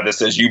my God that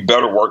says you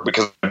better work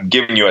because I've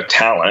given you a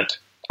talent.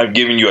 I've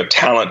given you a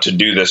talent to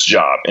do this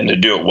job and to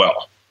do it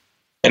well.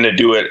 And to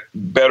do it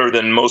better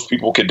than most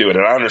people could do it.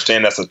 And I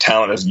understand that's a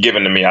talent that's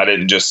given to me. I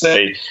didn't just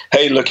say,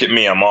 hey, look at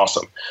me, I'm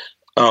awesome.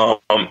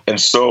 And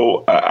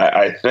so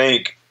I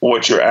think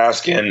what you're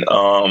asking,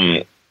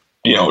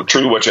 you know,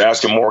 truly what you're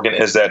asking, Morgan,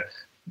 is that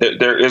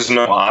there is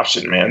no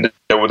option, man.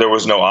 There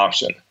was no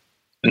option.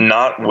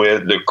 Not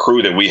with the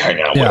crew that we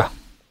hang out with.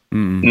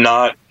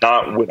 Not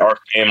with our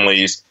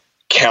families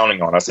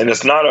counting on us. And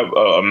it's not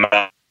a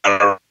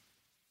matter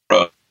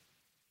of,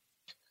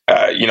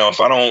 you know,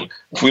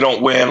 if we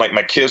don't win, like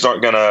my kids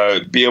aren't going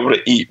to be able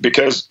to eat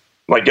because,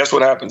 like, guess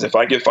what happens? If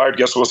I get fired,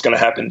 guess what's going to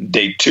happen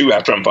day 2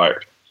 after I'm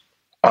fired?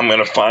 I'm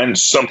going to find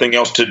something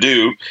else to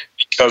do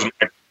because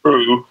my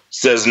crew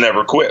says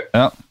never quit.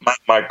 Yep.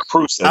 My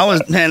crew says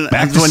man,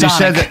 when you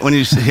said that,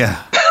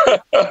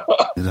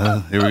 you know,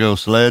 here we go,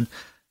 sled.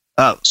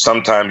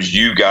 Sometimes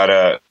you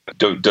got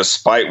to,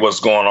 despite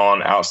what's going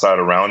on outside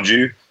around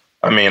you,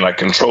 I mean, like,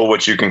 control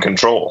what you can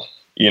control,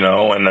 you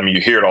know, and I mean,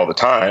 you hear it all the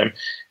time.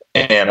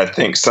 And I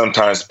think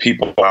sometimes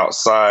people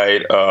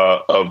outside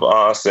of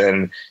us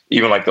and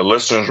even like the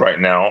listeners right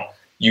now,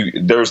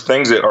 there's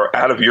things that are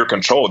out of your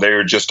control.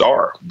 They just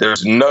are.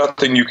 There's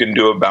nothing you can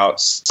do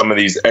about some of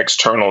these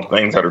external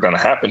things that are going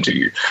to happen to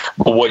you.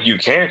 But what you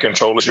can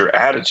control is your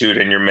attitude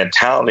and your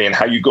mentality and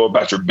how you go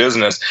about your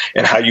business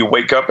and how you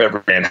wake up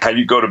every day and how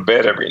you go to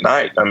bed every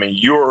night. I mean,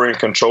 you are in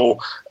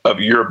control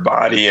of your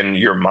body and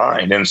your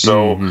mind. And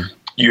so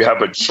you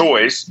have a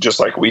choice, just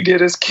like we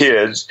did as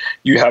kids.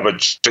 You have a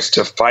choice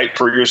to fight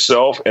for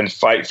yourself and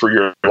fight for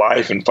your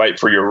life and fight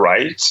for your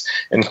rights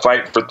and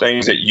fight for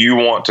things that you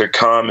want to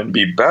come and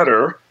be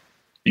better.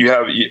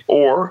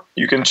 Or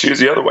you can choose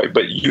the other way,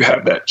 but you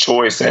have that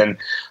choice. And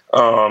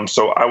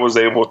so I was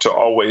able to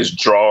always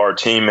draw our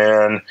team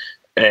in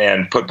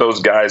and put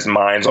those guys'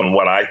 minds on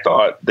what I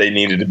thought they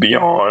needed to be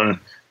on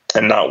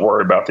and not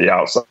worry about the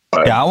outside.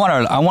 Yeah,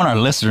 I want our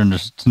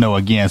listeners to know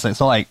again.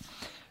 So like,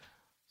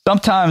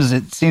 sometimes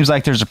it seems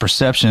like there's a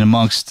perception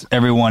amongst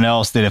everyone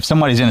else that if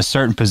somebody's in a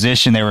certain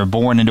position, they were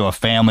born into a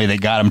family that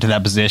got them to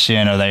that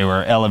position or they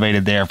were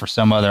elevated there for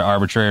some other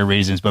arbitrary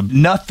reasons. But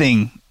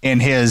nothing in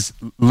his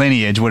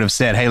lineage would have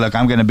said, hey, look,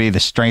 I'm going to be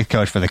the strength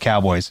coach for the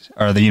Cowboys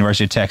or the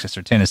University of Texas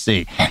or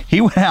Tennessee.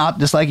 He went out,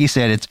 just like he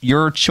said, it's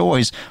your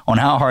choice on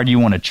how hard you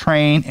want to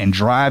train and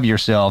drive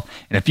yourself.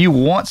 And if you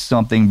want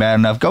something bad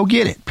enough, go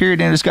get it. Period.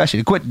 End of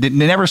discussion.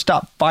 Never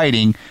stop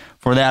fighting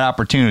for that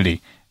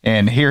opportunity.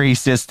 And here he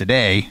sits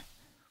today.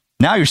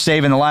 Now you're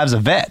saving the lives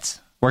of vets,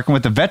 working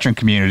with the veteran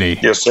community.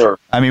 Yes, sir.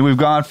 I mean, we've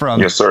gone from...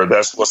 Yes, sir.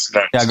 That's what's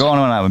next. Yeah, go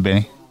on that one,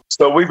 Benny.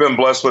 So we've been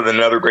blessed with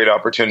another great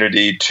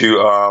opportunity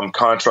to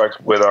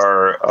contract with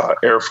our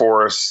Air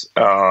Force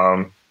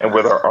and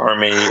with our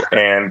Army,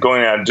 and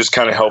going out and just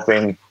kind of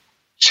helping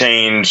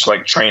change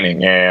like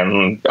training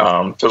and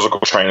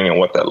physical training and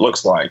what that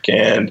looks like,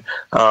 and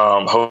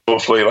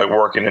hopefully like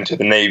working into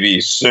the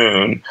Navy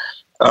soon.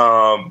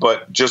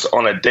 But just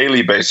on a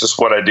daily basis,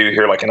 what I do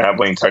here, like in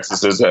Abilene,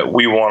 Texas, is that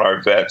we want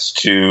our vets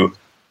to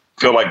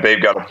feel like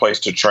they've got a place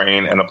to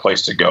train and a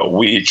place to go.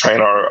 We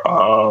train our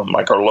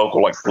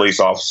local like police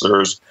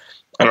officers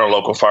and our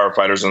local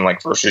firefighters and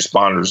like first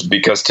responders,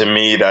 because to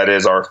me that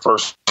is our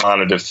first line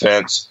of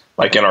defense,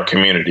 like in our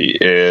community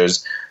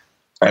is.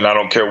 And I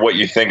don't care what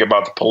you think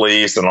about the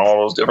police and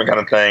all those different kind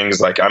of things.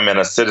 Like I'm in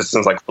a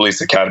Citizens like Police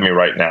Academy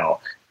right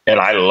now, and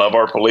I love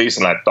our police,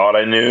 and I thought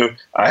I knew.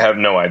 I have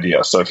no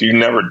idea. So if you've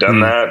never done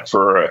that,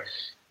 for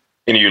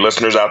any of you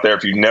listeners out there,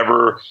 if you've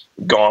never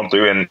gone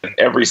through, and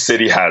every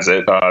city has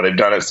it, they've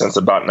done it since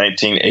about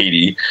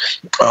 1980,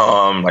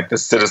 like the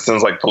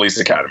Citizens like Police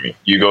Academy.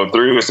 You go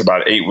through, it's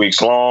about 8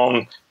 weeks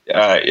long.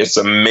 It's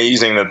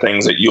amazing the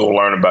things that you'll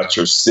learn about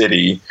your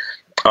city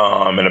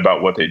and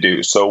about what they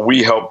do. So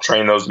we help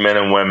train those men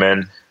and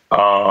women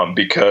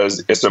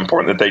because it's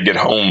important that they get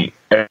home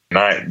at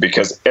night,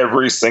 because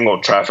every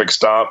single traffic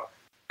stop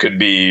could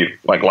be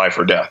like life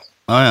or death.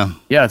 Oh, yeah.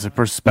 Yeah, it's a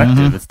perspective.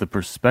 Mm-hmm. It's the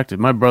perspective.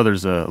 My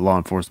brother's a law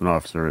enforcement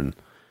officer, and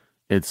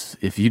it's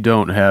if you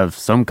don't have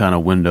some kind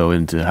of window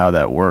into how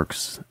that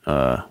works.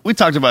 We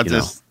talked about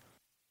this.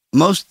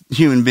 Most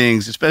human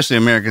beings, especially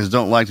Americans,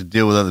 don't like to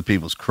deal with other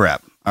people's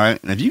crap. All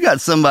right? And if you got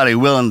somebody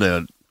willing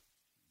to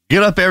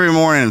get up every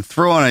morning and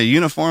throw on a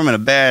uniform and a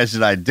badge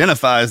that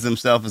identifies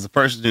themselves as a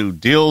person who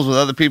deals with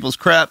other people's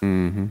crap,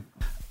 mm-hmm.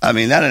 I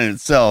mean, that in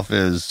itself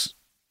is...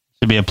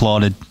 to be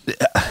applauded.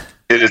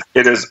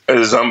 It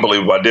is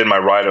unbelievable. I did my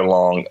ride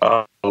along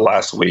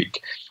last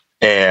week,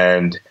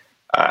 and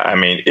I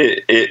mean,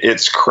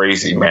 it's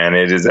crazy, man.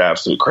 It is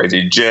absolutely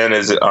crazy. Jen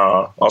is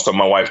also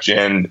my wife,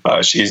 Jen.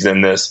 She's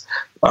in this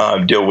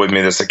deal with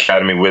me, this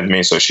academy with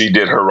me. So she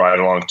did her ride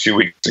along 2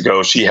 weeks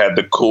ago. She had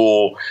the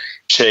cool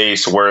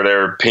chase where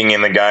they're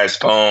pinging the guy's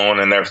phone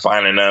and they're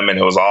finding them, and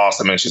it was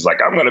awesome. And she's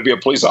like, I'm going to be a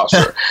police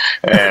officer.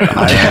 And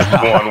I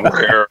had one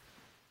where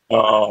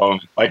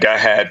like I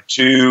had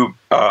two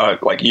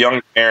like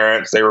young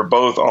parents. They were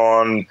both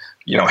on,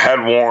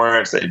 had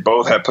warrants. They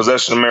both had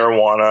possession of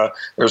marijuana.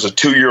 There's a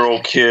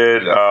 2-year-old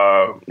kid,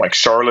 like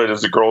Charlotte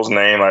is the girl's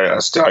name.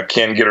 I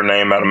can't get her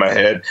name out of my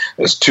head.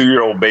 This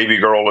 2-year-old baby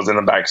girl was in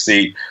the back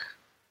seat,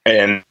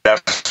 and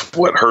that's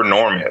what her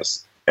norm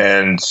is.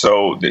 And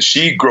so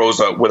she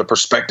grows up with a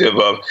perspective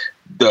of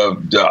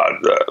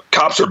the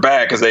cops are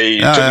bad because they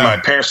took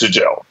my parents to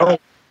jail.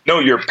 No,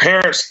 your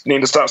parents need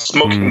to stop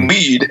smoking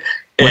weed,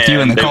 with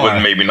you in the they car.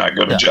 would maybe not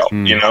go to jail,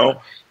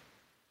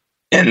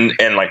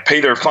 and like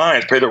pay their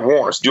fines, pay their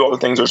warrants, do all the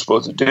things they're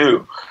supposed to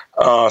do.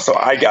 So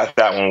I got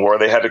that one where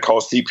they had to call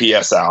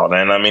CPS out,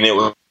 and I mean it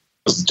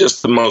was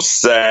just the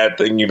most sad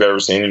thing you've ever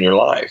seen in your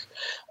life.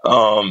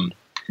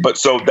 But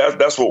so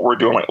that's what we're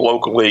doing like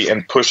locally,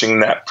 and pushing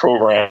that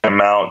program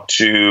out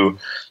to.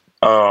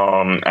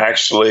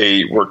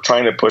 Actually, we're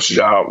trying to push it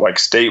out like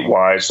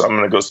statewide. So I'm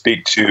going to go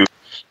speak to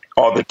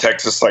all the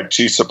Texas like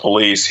chiefs of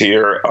police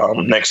here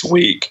next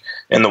week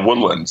in the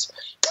Woodlands,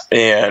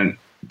 and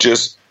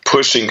just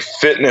pushing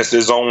fitness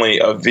is only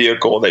a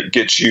vehicle that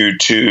gets you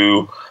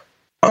to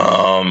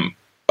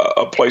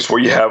a place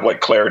where you have like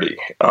clarity,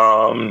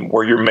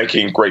 where you're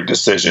making great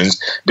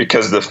decisions,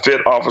 because the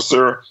fit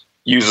officer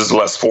uses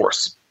less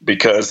force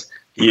because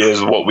he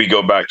is what we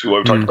go back to what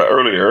we talked about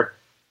earlier.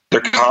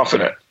 They're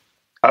confident.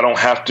 I don't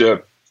have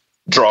to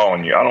draw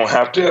on you. I don't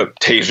have to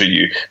taser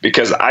you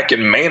because I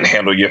can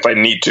manhandle you if I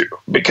need to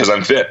because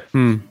I'm fit.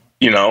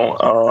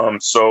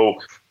 So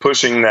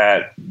pushing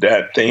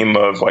that theme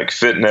of like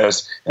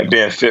fitness and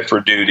being fit for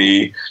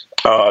duty,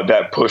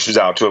 that pushes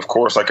out to, of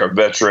course, like our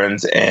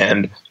veterans,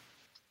 and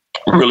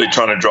really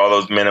trying to draw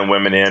those men and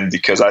women in,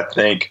 because I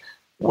think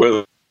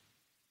with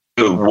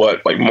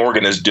what like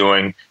Morgan is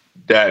doing,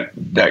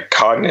 that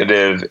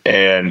cognitive,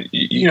 and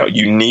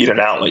you need an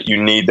outlet,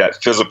 you need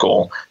that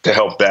physical to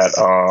help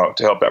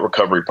that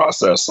recovery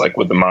process, like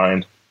with the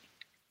mind.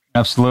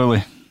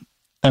 Absolutely.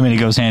 I mean, it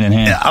goes hand in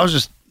hand. Yeah,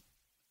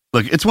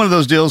 look, it's one of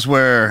those deals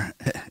where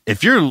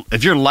if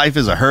your life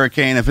is a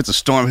hurricane, if it's a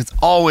storm, it's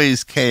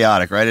always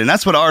chaotic, right? And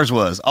that's what ours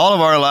was. All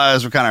of our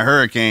lives were kind of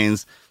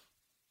hurricanes.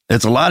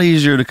 It's a lot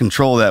easier to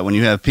control that when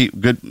you have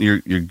your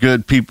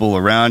good people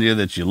around you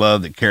that you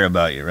love, that care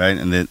about you, right?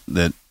 And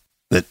that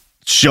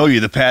show you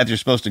the path you're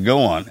supposed to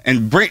go on,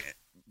 and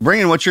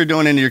bringing what you're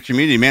doing into your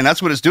community, man,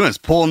 that's what it's doing. It's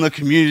pulling the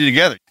community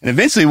together. And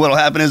eventually what'll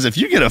happen is if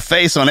you get a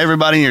face on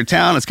everybody in your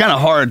town, it's kind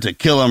of hard to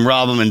kill them,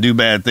 rob them, and do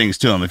bad things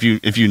to them if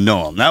you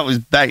know them. That was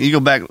back, you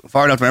go back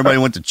far enough when everybody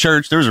went to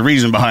church, there was a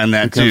reason behind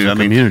that too. I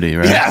mean, community,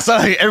 right? Yeah, so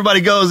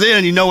everybody goes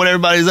in, you know what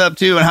everybody's up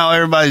to and how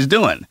everybody's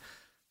doing.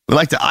 We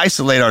like to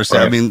isolate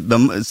ourselves. Right. I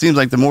mean, it seems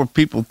like the more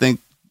people think,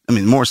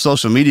 more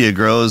social media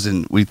grows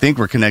and we think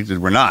we're connected.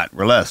 We're not.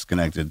 We're less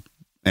connected.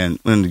 And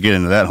when to get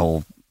into that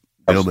whole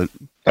deal, but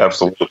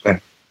absolutely.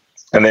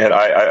 And then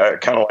I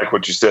kind of like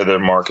what you said there,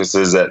 Marcus,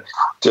 is that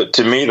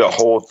to me, the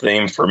whole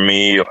theme for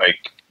me,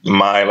 like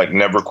my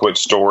never quit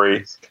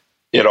story,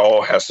 it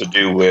all has to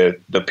do with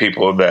the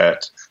people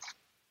that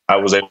I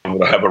was able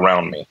to have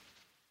around me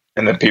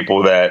and the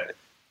people that,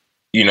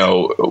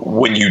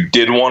 when you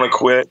did want to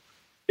quit,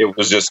 it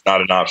was just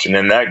not an option.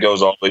 And that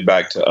goes all the way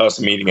back to us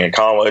meeting in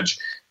college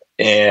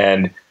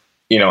and,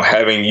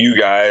 having you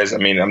guys. I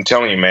mean, I'm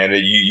telling you, man,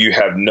 that you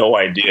have no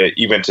idea,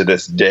 even to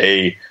this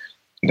day,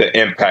 the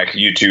impact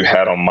you two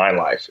had on my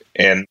life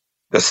and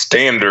the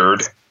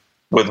standard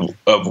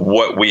of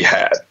what we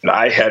had.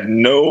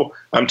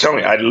 I'm telling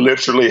you, I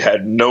literally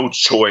had no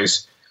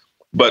choice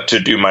but to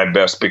do my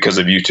best because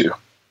of you two.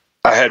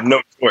 I had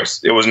no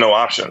choice. It was no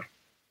option.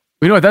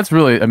 You know what? That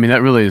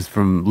really is,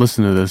 from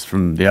listening to this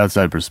from the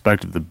outside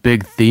perspective, the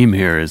big theme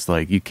here is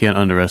you can't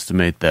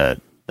underestimate that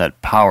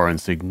power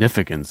and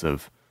significance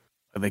of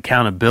the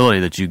accountability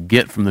that you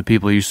get from the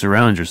people you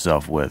surround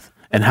yourself with.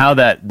 And how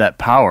that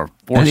power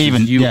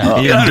forces you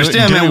up. You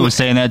understand, man, was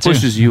saying that too.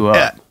 Pushes you up.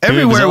 Yeah,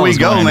 everywhere we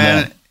go,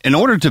 man, in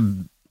order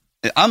to,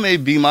 I may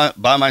be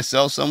by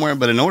myself somewhere,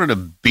 but in order to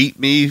beat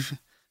me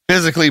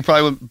physically,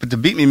 but to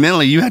beat me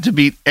mentally, you have to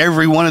beat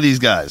every one of these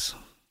guys.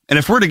 And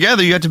if we're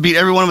together, you have to beat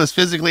every one of us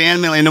physically and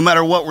mentally, no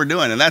matter what we're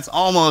doing. And that's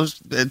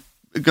almost, it's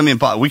going to be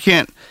impossible. We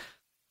can't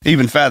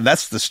even fathom.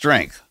 That's the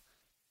strength.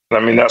 I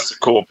mean, that's the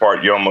cool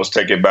part. You almost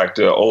take it back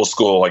to old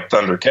school, like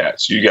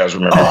Thundercats. You guys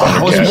remember Thundercats?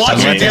 I was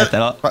watching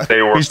that. We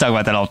used to talk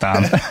about that all the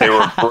time. They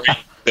were great.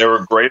 They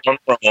were great on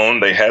their own.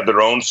 They had their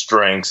own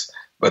strengths.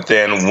 But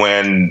then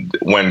when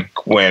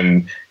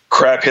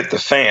crap hit the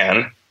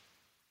fan,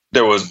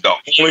 there was the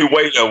only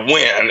way to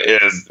win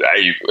is,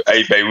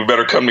 hey, babe, we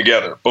better come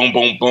together. Boom,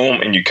 boom,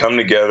 boom. And you come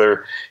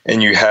together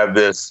and you have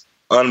this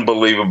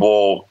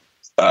unbelievable,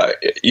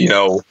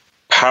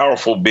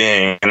 powerful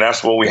being. And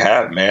that's what we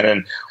have, man.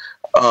 And,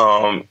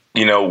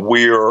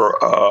 we're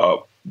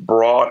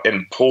brought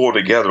and pulled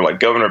together like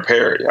Governor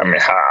Perry. I mean,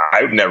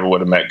 I never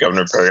would have met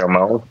Governor Perry on my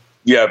own.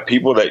 You have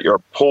people that you're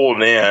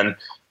pulled in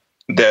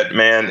that,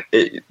 man,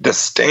 the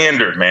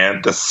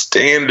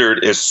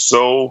standard is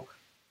so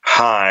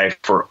high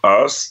for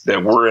us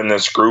that we're in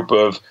this group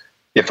of,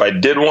 if I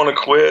did want to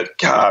quit,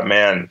 God,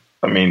 man,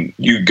 I mean,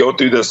 you go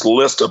through this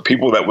list of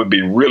people that would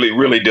be really,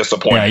 really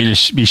disappointed. Yeah, you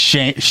just be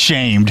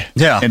shamed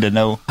into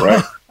no.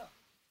 Right.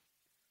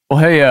 Well,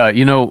 hey,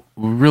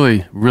 we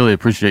really, really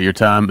appreciate your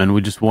time, and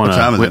we just want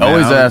to. We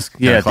always ask,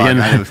 at the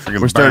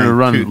end, we're starting to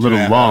run a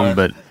little long,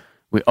 but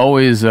we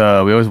always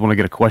want to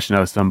get a question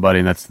out of somebody,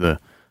 and that's the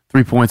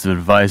 3 points of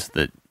advice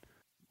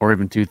or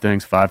even 2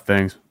 things, 5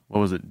 things. What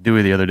was it?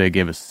 Dewey the other day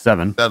gave us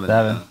 7.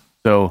 7.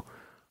 So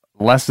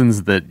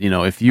lessons that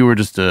if you were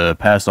just to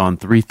pass on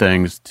 3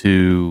 things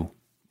to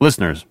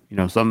listeners,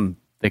 something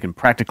they can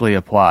practically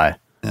apply.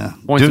 Yeah.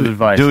 Points of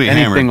advice, Dewey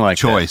anything like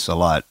choice that. A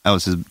lot. That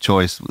was his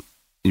choice.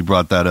 You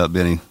brought that up,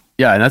 Benny.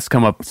 Yeah, and that's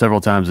come up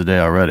several times a day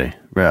already.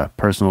 Yeah,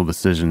 personal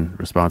decision,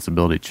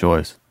 responsibility,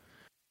 choice.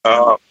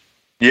 I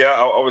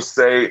would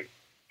say,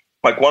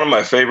 one of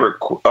my favorite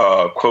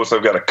quotes,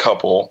 I've got a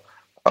couple,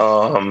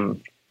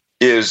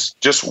 is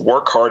just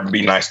work hard and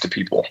be nice to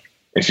people.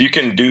 If you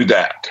can do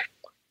that,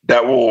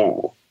 that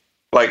will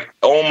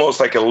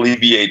almost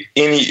alleviate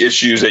any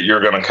issues that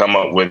you're going to come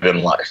up with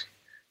in life.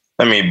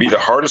 I mean, be the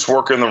hardest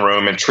worker in the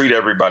room and treat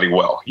everybody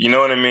well. You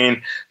know what I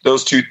mean?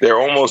 Those two, they're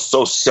almost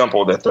so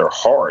simple that they're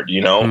hard,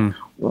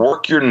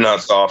 Work your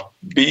nuts off,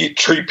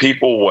 treat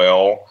people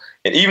well.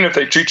 And even if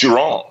they treat you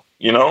wrong,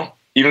 even if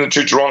they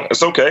treat you wrong,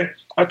 it's okay.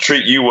 I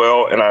treat you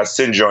well and I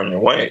send you on your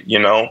way,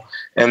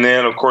 And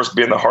then, of course,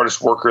 being the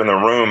hardest worker in the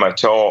room, I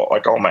tell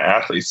all my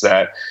athletes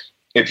that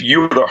if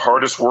you're the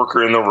hardest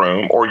worker in the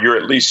room, or you're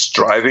at least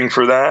striving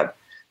for that,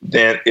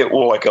 then it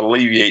will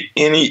alleviate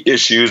any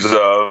issues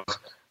of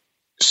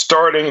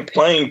starting,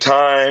 playing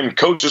time,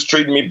 coach is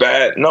treating me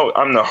bad. No,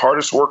 I'm the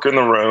hardest worker in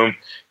the room,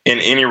 in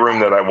any room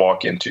that I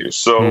walk into.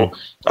 So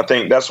I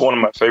think that's one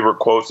of my favorite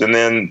quotes. And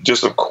then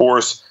just, of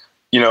course,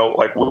 we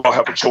all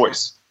have a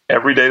choice.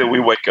 Every day that we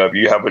wake up,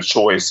 you have a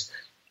choice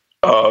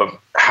of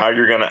how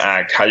you're going to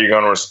act, how you're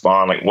going to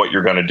respond, what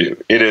you're going to do.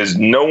 It is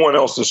no one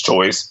else's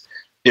choice.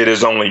 It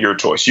is only your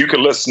choice. You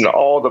can listen to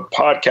all the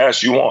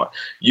podcasts you want.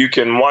 You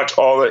can watch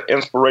all the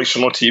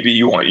inspirational TV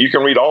you want. You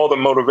can read all the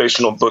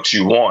motivational books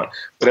you want.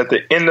 But at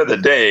the end of the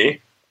day,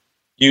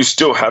 you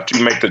still have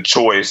to make the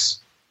choice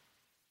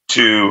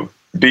to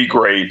be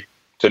great,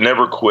 to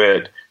never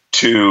quit,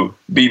 to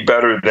be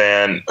better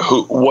than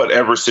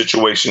whatever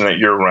situation that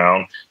you're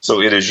around.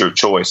 So it is your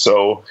choice.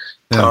 So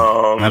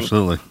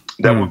absolutely.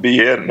 that would be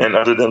it. And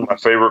other than my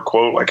favorite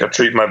quote, like, I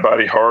treat my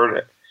body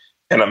hard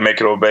and I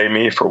make it obey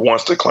me. For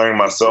once declaring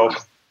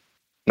myself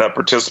not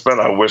participant,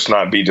 I wish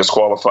not be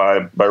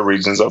disqualified by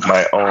reasons of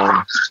my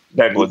own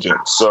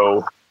negligence.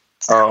 So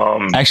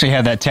I actually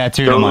had that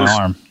tattooed on my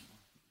arm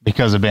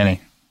because of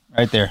Benny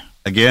right there.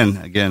 Again,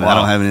 wow. I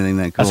don't have anything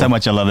that cool. That's how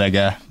much I love that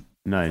guy.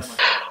 Nice.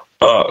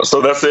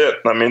 So that's it.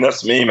 I mean,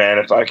 that's me, man.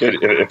 If I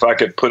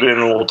could put it in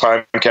a little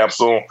time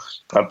capsule,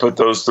 I'd put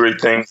those 3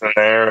 things in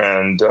there.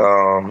 And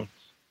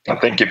I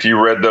think if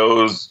you read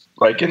those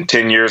like in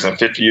 10 years and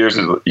 50 years,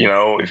 you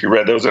know, if you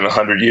read those in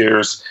 100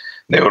 years,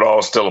 they would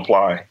all still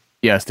apply.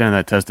 Yeah, stand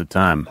that test of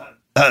time.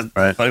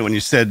 Right. Funny when you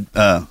said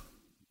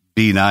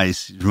be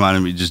nice, it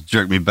reminded me, just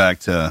jerked me back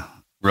to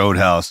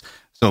Roadhouse.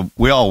 So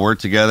we all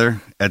worked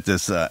together at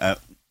this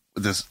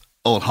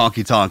old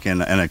honky tonk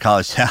in a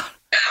college town.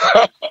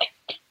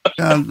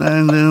 We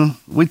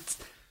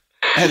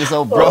had this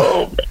old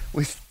bro.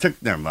 We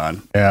took, never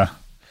mind. Yeah.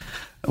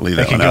 I'll leave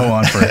that one go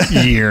on for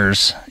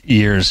years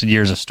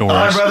of stories.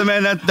 All right, brother,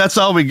 man. That's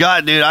all we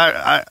got, dude.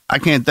 I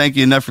can't thank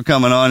you enough for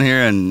coming on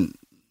here and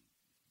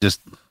just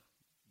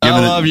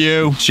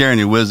you sharing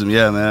your wisdom.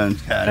 Yeah, man.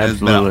 It's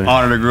been an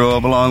honor to grow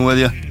up along with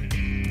you.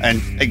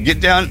 And hey, get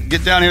down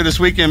here this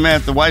weekend, man.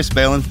 If the wife's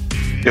bailing.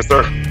 Yes,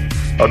 sir.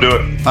 I'll do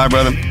it. All right,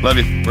 brother. Love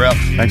you. We're out.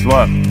 Thanks a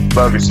lot.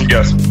 Love you. See you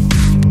guys.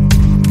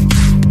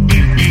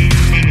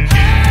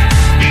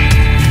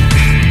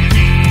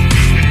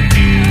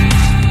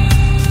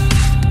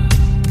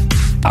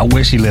 I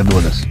wish he lived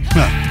with us.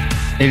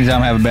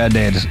 Anytime I have a bad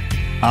day,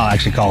 I'll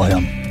actually call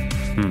him.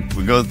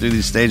 We go through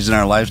these stages in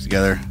our lives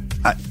together.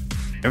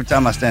 Every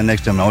time I stand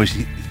next to him, I always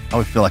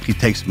feel like he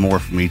takes more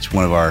from each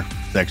one of our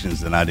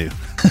sections than I do.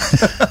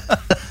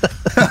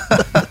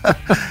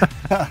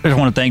 I just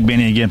want to thank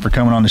Benny again for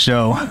coming on the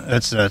show.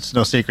 It's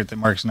no secret that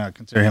Mark's not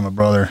consider him a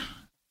brother.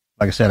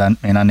 Like I said,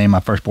 I named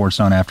my firstborn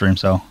son after him.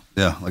 So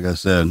yeah, like I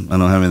said, I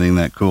don't have anything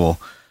that cool.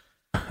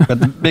 But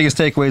the biggest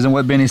takeaways on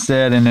what Benny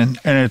said, and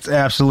it's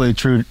absolutely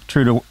true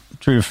to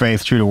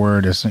faith, true to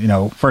word, is, you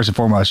know, first and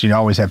foremost, you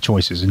always have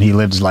choices, and he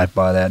lived his life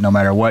by that. No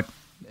matter what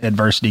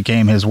adversity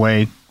came his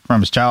way,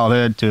 from his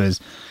childhood to his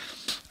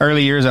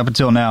early years up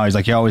until now, he's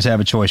like, you always have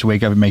a choice.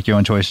 Wake up and make your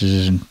own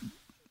choices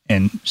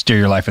and steer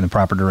your life in the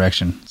proper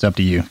direction. It's up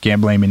to you.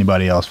 Can't blame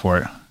anybody else for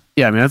it.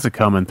 Yeah, I mean, that's a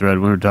common thread.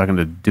 We were talking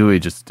to Dewey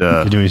just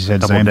a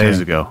couple of days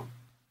ago.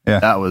 Yeah.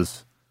 That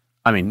was,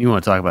 I mean, you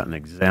want to talk about an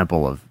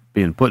example of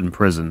being put in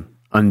prison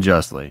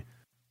unjustly.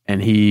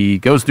 And he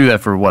goes through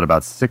that for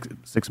about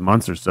six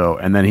months or so.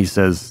 And then he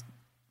says,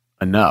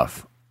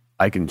 enough,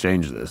 I can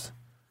change this.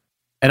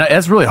 And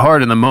that's really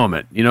hard in the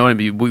moment. You know what I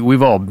mean?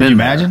 We've all been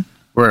imagine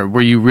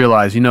where you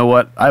realize, you know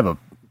what? I have a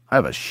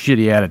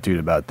shitty attitude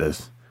about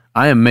this.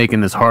 I am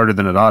making this harder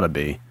than it ought to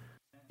be.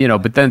 You know,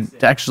 but then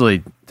to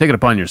actually take it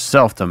upon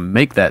yourself to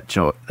make that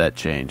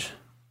change.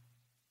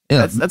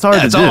 Yeah, that's hard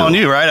to do. It's all on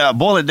you, right?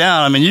 Boil it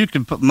down. I mean, you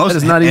can put most.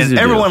 It's not easy.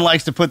 Everyone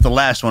likes to put the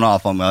last one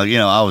off on. You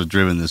know, I was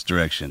driven this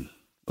direction.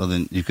 Well,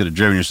 then you could have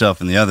driven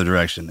yourself in the other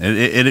direction.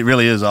 It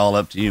really is all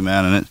up to you,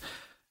 man. And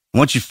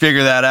once you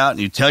figure that out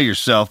and you tell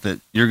yourself that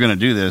you're going to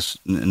do this,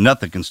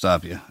 nothing can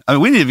stop you. I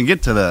mean, we didn't even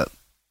get to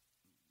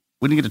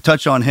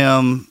touch on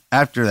him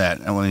after that.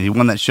 And when he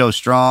won that show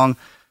strong,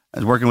 I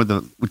was working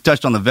we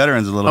touched on the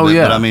veterans a little bit,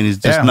 but I mean, he's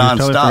just nonstop.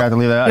 Totally forgot to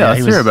leave that out. Yeah,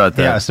 let's hear about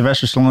that. Yeah,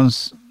 Sylvester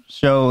Stallone's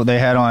show they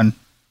had on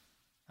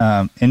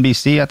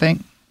NBC, I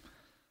think.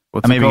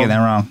 I may be getting that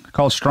wrong.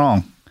 Called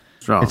Strong.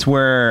 It's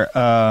where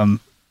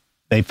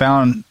they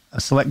found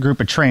a select group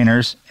of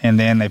trainers, and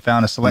then they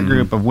found a select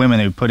group of women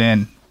who put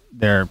in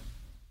their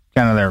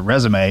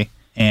resume,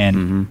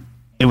 and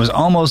it was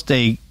almost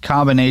a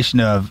combination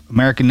of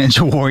American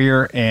Ninja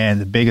Warrior and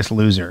The Biggest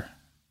Loser.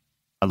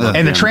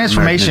 And the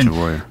transformation,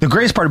 the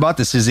greatest part about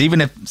this is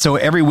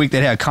every week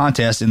they had a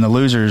contest, and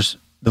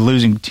the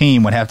losing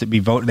team would have to be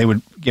voted. They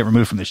would get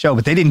removed from the show,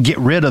 but they didn't get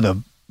rid of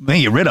them.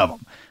 They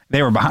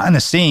were behind the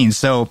scenes.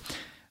 So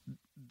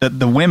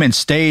the women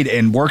stayed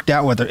and worked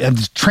out with her. And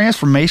the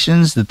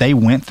transformations that they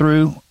went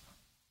through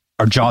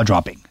are jaw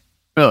dropping.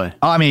 Really?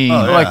 I mean,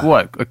 like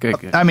what? Okay.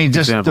 I mean,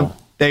 just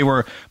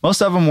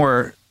most of them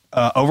were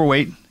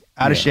overweight,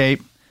 out of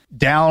shape,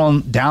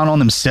 down on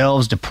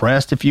themselves,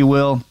 depressed, if you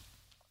will.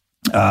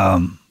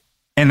 And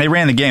they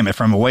ran the gamut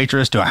from a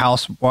waitress to a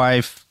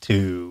housewife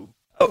to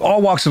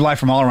all walks of life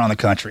from all around the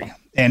country.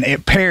 And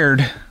it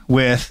paired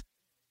with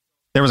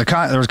there was a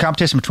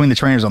competition between the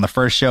trainers on the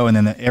first show, and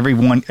then every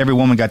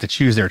woman got to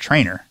choose their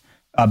trainer.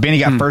 Benny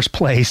got first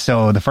place,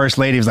 so the first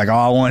lady was like, "Oh,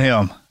 I want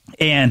him."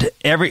 And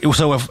if a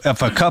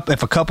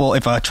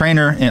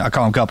trainer, I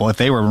call them couple, if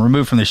they were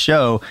removed from the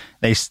show,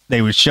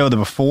 they would show the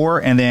before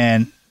and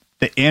then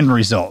the end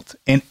result.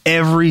 And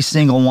every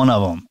single one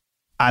of them,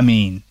 I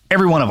mean,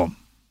 every one of them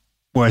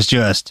was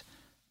just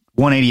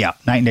 180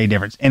 out, night and day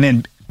difference. And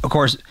then, of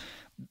course,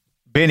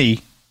 Benny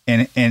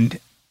and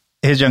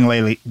his young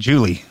lady,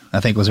 Julie,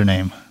 I think was her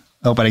name.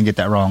 I hope I didn't get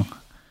that wrong.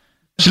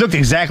 She looked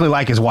exactly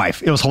like his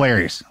wife. It was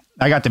hilarious.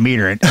 I got to meet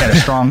her. They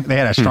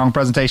had a strong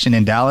presentation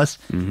in Dallas,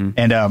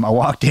 and I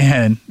walked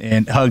in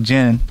and hugged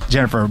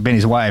Jennifer,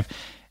 Benny's wife,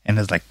 And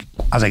I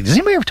was like, does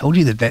anybody ever told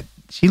you that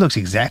she looks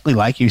exactly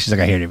like you? She's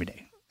like, I hear it every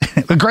day.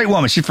 A great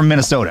woman. She's from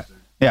Minnesota.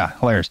 Yeah,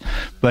 hilarious.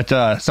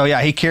 But so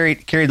yeah, he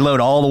carried the load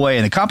all the way,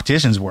 and the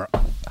competitions were.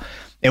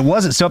 It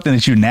wasn't something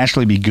that you'd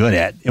naturally be good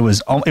at. It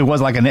was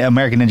like an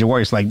American Ninja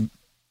Warrior. It's like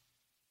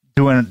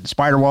doing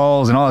spider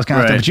walls and all this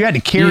kind of stuff. But you had to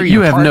carry.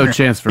 You have no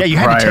chance for you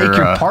had to take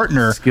your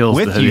partner skills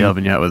with you,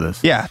 helping you out with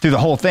this. Yeah, through the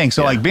whole thing.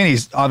 So like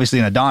Benny's obviously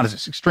an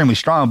Adonis, extremely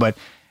strong, but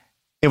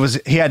it was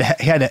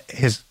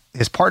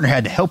his partner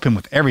had to help him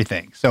with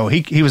everything. So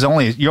you're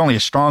only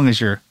as strong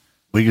as your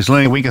weakest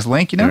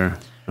link, you know. Sure.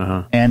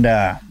 Uh-huh. And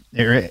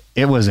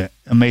it was an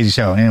amazing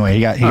show. Anyway,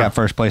 he got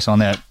first place on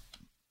that.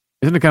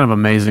 Isn't it kind of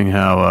amazing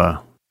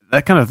how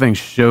that kind of thing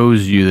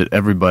shows you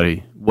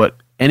that what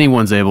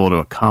anyone's able to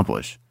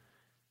accomplish?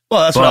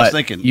 Well, that's what I was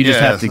thinking. You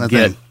just have to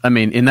get. I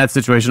mean, in that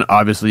situation,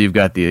 obviously you've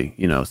got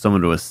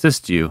someone to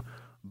assist you,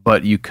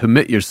 but you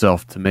commit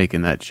yourself to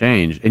making that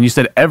change. And you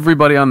said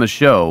everybody on the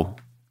show,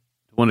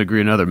 to one degree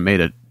or another,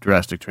 made a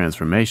drastic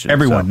transformation.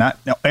 Everyone,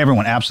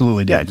 everyone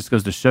absolutely did. Yeah, it just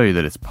goes to show you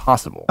that it's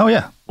possible. Oh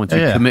yeah, once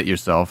you commit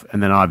yourself,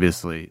 and then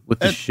obviously with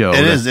the show,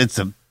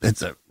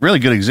 it's a really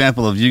good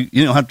example of you.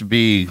 You don't have to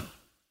be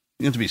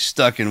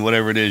stuck in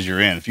whatever it is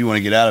you're in. If you want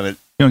to get out of it,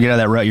 you don't get out of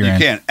that rut you're in. You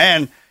can.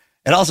 And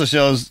it also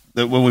shows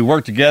that when we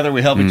work together,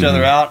 we help each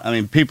other out. I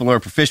mean, people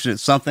are proficient at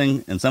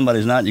something and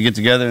somebody's not. You get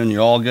together and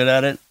you're all good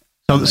at it.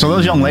 So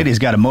those young ladies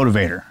got a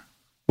motivator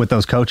with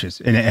those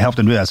coaches, and it helped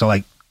them do that. So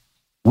like,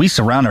 we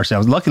surround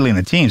ourselves. Luckily in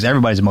the teams,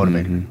 everybody's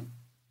motivated. Mm-hmm.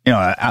 You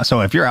know,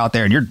 so if you're out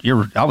there and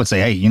you're, I would say,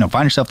 hey,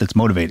 find yourself that's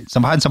motivated.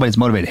 Somebody that's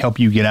motivated to help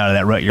you get out of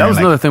that rut. That was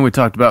another thing we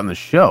talked about in the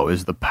show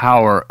is the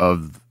power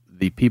of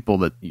the people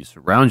that you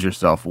surround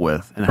yourself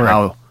with, and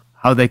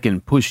how they can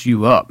push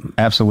you up.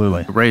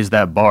 Absolutely. Raise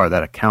that bar,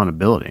 that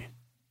accountability.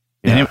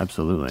 Yeah,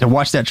 absolutely. To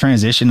watch that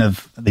transition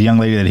of the young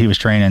lady that he was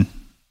training,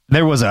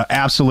 there was an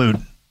absolute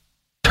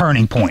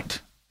turning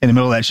point in the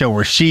middle of that show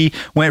where she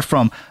went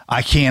from,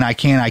 I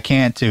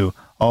can't to,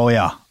 oh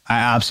yeah, I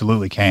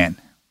absolutely can.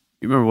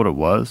 You remember what it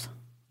was?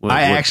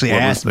 I actually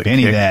asked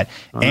Benny that,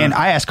 and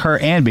I asked her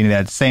and Benny that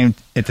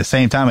at the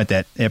same time at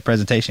that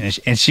presentation,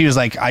 and she was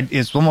like,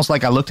 "It's almost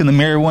like I looked in the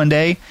mirror one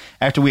day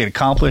after we had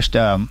accomplished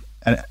an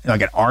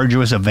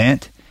arduous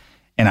event,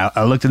 and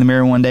I looked in the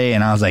mirror one day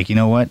and I was like, you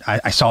know what?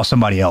 I saw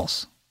somebody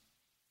else.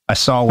 I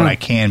saw what I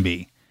can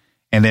be,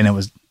 and then it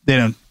was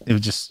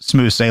just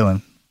smooth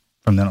sailing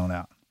from then on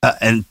out."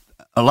 And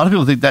a lot of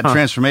people think that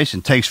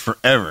transformation takes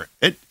forever.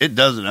 It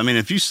doesn't. I mean,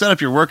 if you set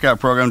up your workout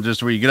program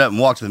just where you get up and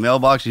walk to the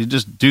mailbox, you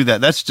just do that.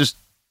 That's just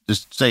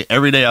say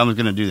every day I'm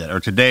going to do that, or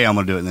today I'm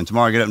going to do it, and then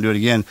tomorrow I get up and do it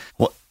again.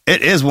 Well,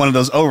 it is one of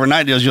those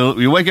overnight deals.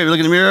 You wake up, you look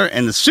in the mirror,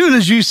 and as soon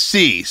as you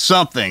see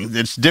something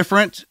that's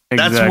different,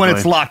 that's when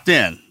it's locked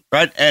in,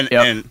 right? And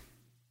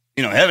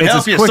heaven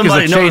help you if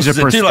somebody notices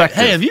it too. Like,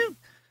 hey, have you?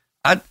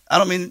 I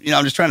don't mean,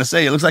 I'm just trying to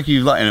say, it looks like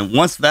and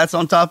once that's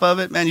on top of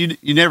it, man,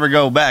 you never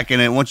go back. And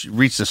then once you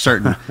reach that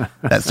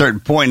certain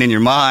point in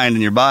your mind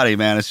and your body,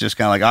 man, it's just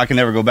kind of like, I can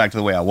never go back to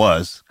the way I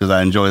was because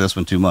I enjoy this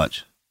one too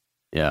much.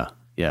 Yeah.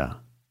 Yeah.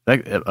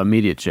 That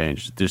immediate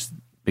change, just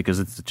because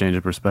it's a change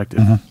of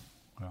perspective.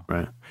 Mm-hmm.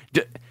 Right.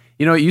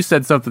 You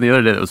said something the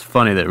other day that was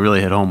funny that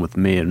really hit home with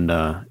me. And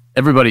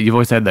everybody, you've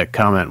always had that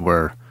comment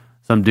where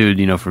some dude,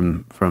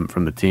 from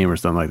the team or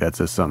something like that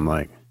says something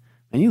like,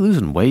 "Man, you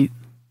losing weight?"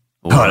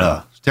 Or,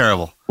 no, it's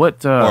terrible.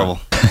 Horrible.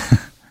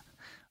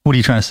 What are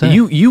you trying to say?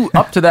 You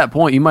up to that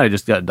point, you might have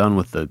just got done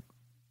with the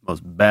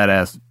most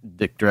badass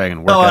dick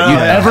dragging workout you've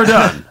ever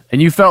done,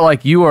 and you felt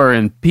like you are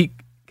in peak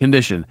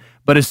condition.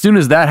 But as soon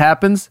as that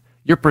happens,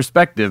 your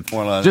perspective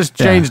just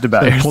changed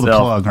about yourself. Pull the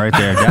plug right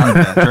there, down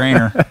the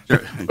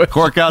drainer,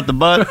 cork out the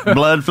butt,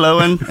 blood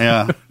flowing.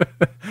 Yeah,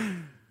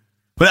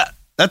 but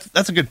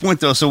that's a good point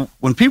though. So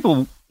when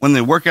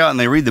they work out and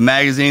they read the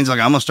magazines, like,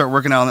 I'm gonna start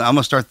working out, I'm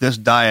gonna start this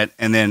diet,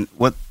 and then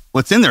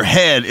what's in their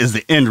head is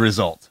the end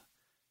result.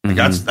 Like,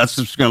 that's what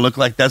it's going to look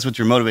like. That's what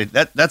you're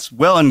motivated. That's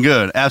well and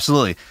good.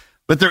 Absolutely.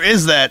 But there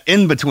is that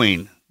in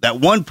between, that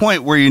one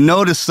point where you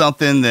notice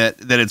something that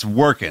it's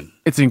working.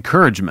 It's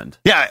encouragement.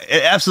 Yeah,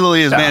 it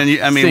absolutely is, man.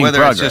 Whether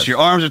progress. It's just your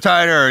arms are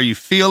tighter or you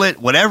feel it,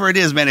 whatever it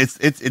is, man,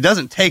 it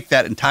doesn't take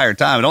that entire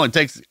time. It only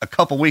takes a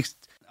couple weeks.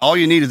 All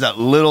you need is that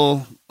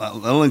little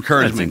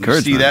encouragement.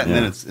 You see that, and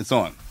then it's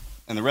on.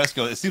 And the rest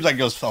it seems like it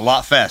goes a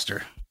lot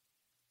faster.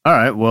 All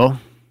right, well.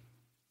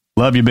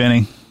 Love you,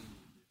 Benny.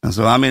 And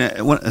so,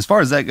 as far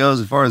as that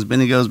goes, as far as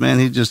Benny goes, man,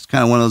 he's just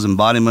kind of one of those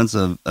embodiments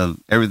of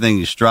everything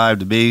you strive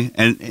to be.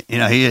 And,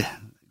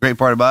 great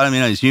part about him,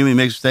 he's human, he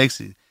makes mistakes.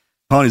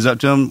 Pony's up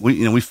to him.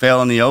 We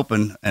fail in the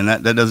open, and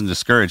that doesn't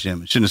discourage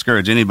him. It shouldn't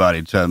discourage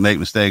anybody to make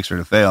mistakes or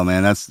to fail,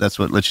 man. That's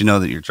what lets you know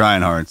that you're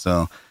trying hard.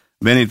 So,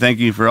 Benny, thank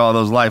you for all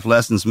those life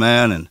lessons,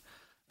 man,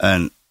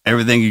 and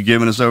everything you've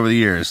given us over the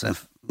years. I'm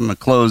going to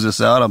close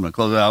this out. I'm going to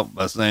close it out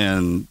by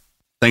saying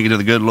thank you to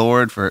the good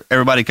Lord for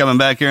everybody coming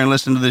back here and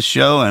listening to this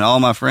show, and all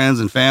my friends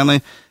and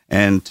family,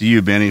 and to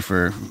you, Benny,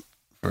 for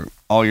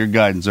all your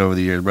guidance over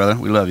the years, brother.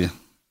 We love you.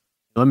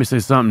 Let me say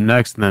something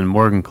next, and then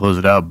Morgan close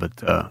it out.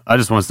 But I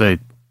just want to say,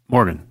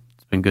 Morgan,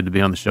 it's been good to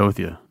be on the show with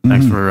you.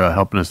 Thanks for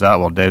helping us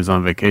out while Dave's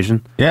on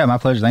vacation. Yeah, my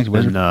pleasure. Thanks,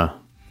 Wizard.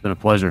 It's been a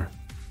pleasure.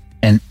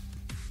 And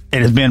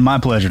it has been my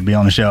pleasure to be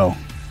on the show.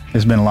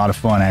 It's been a lot of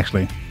fun,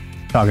 actually,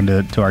 talking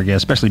to our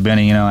guest, especially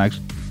Benny. You know,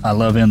 I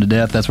love him to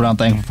death. That's what I'm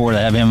thankful for, to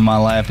have him in my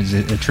life. Is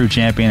a true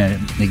champion,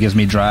 and it gives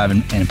me drive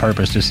and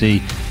purpose to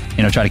see,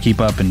 you know, try to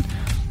keep up. And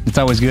it's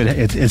always good.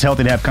 It's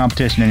healthy to have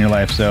competition in your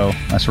life. So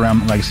like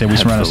I said, we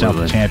surround ourselves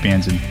with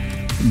champions, and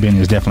Benny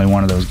is definitely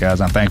one of those guys.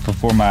 I'm thankful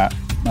for my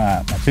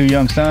 2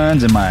 young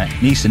sons and my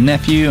niece and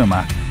nephew and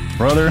my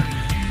brother.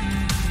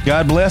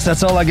 God bless.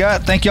 That's all I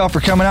got. Thank y'all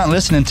for coming out and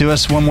listening to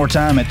us one more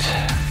time at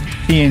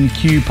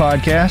PNQ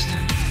Podcast.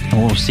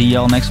 And we'll see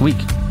y'all next week.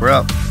 We're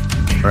out.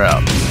 We're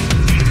out.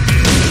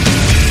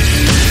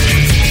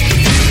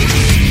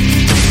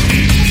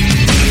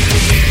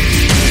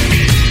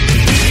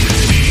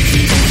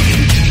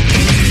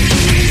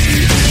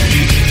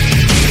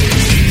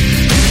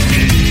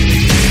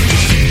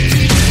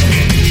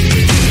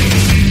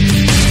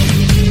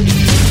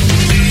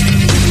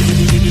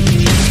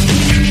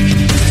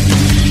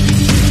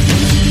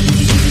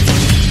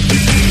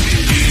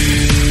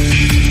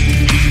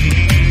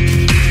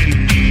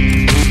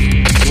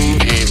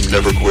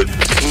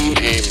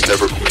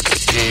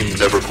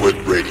 Never quit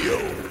radio.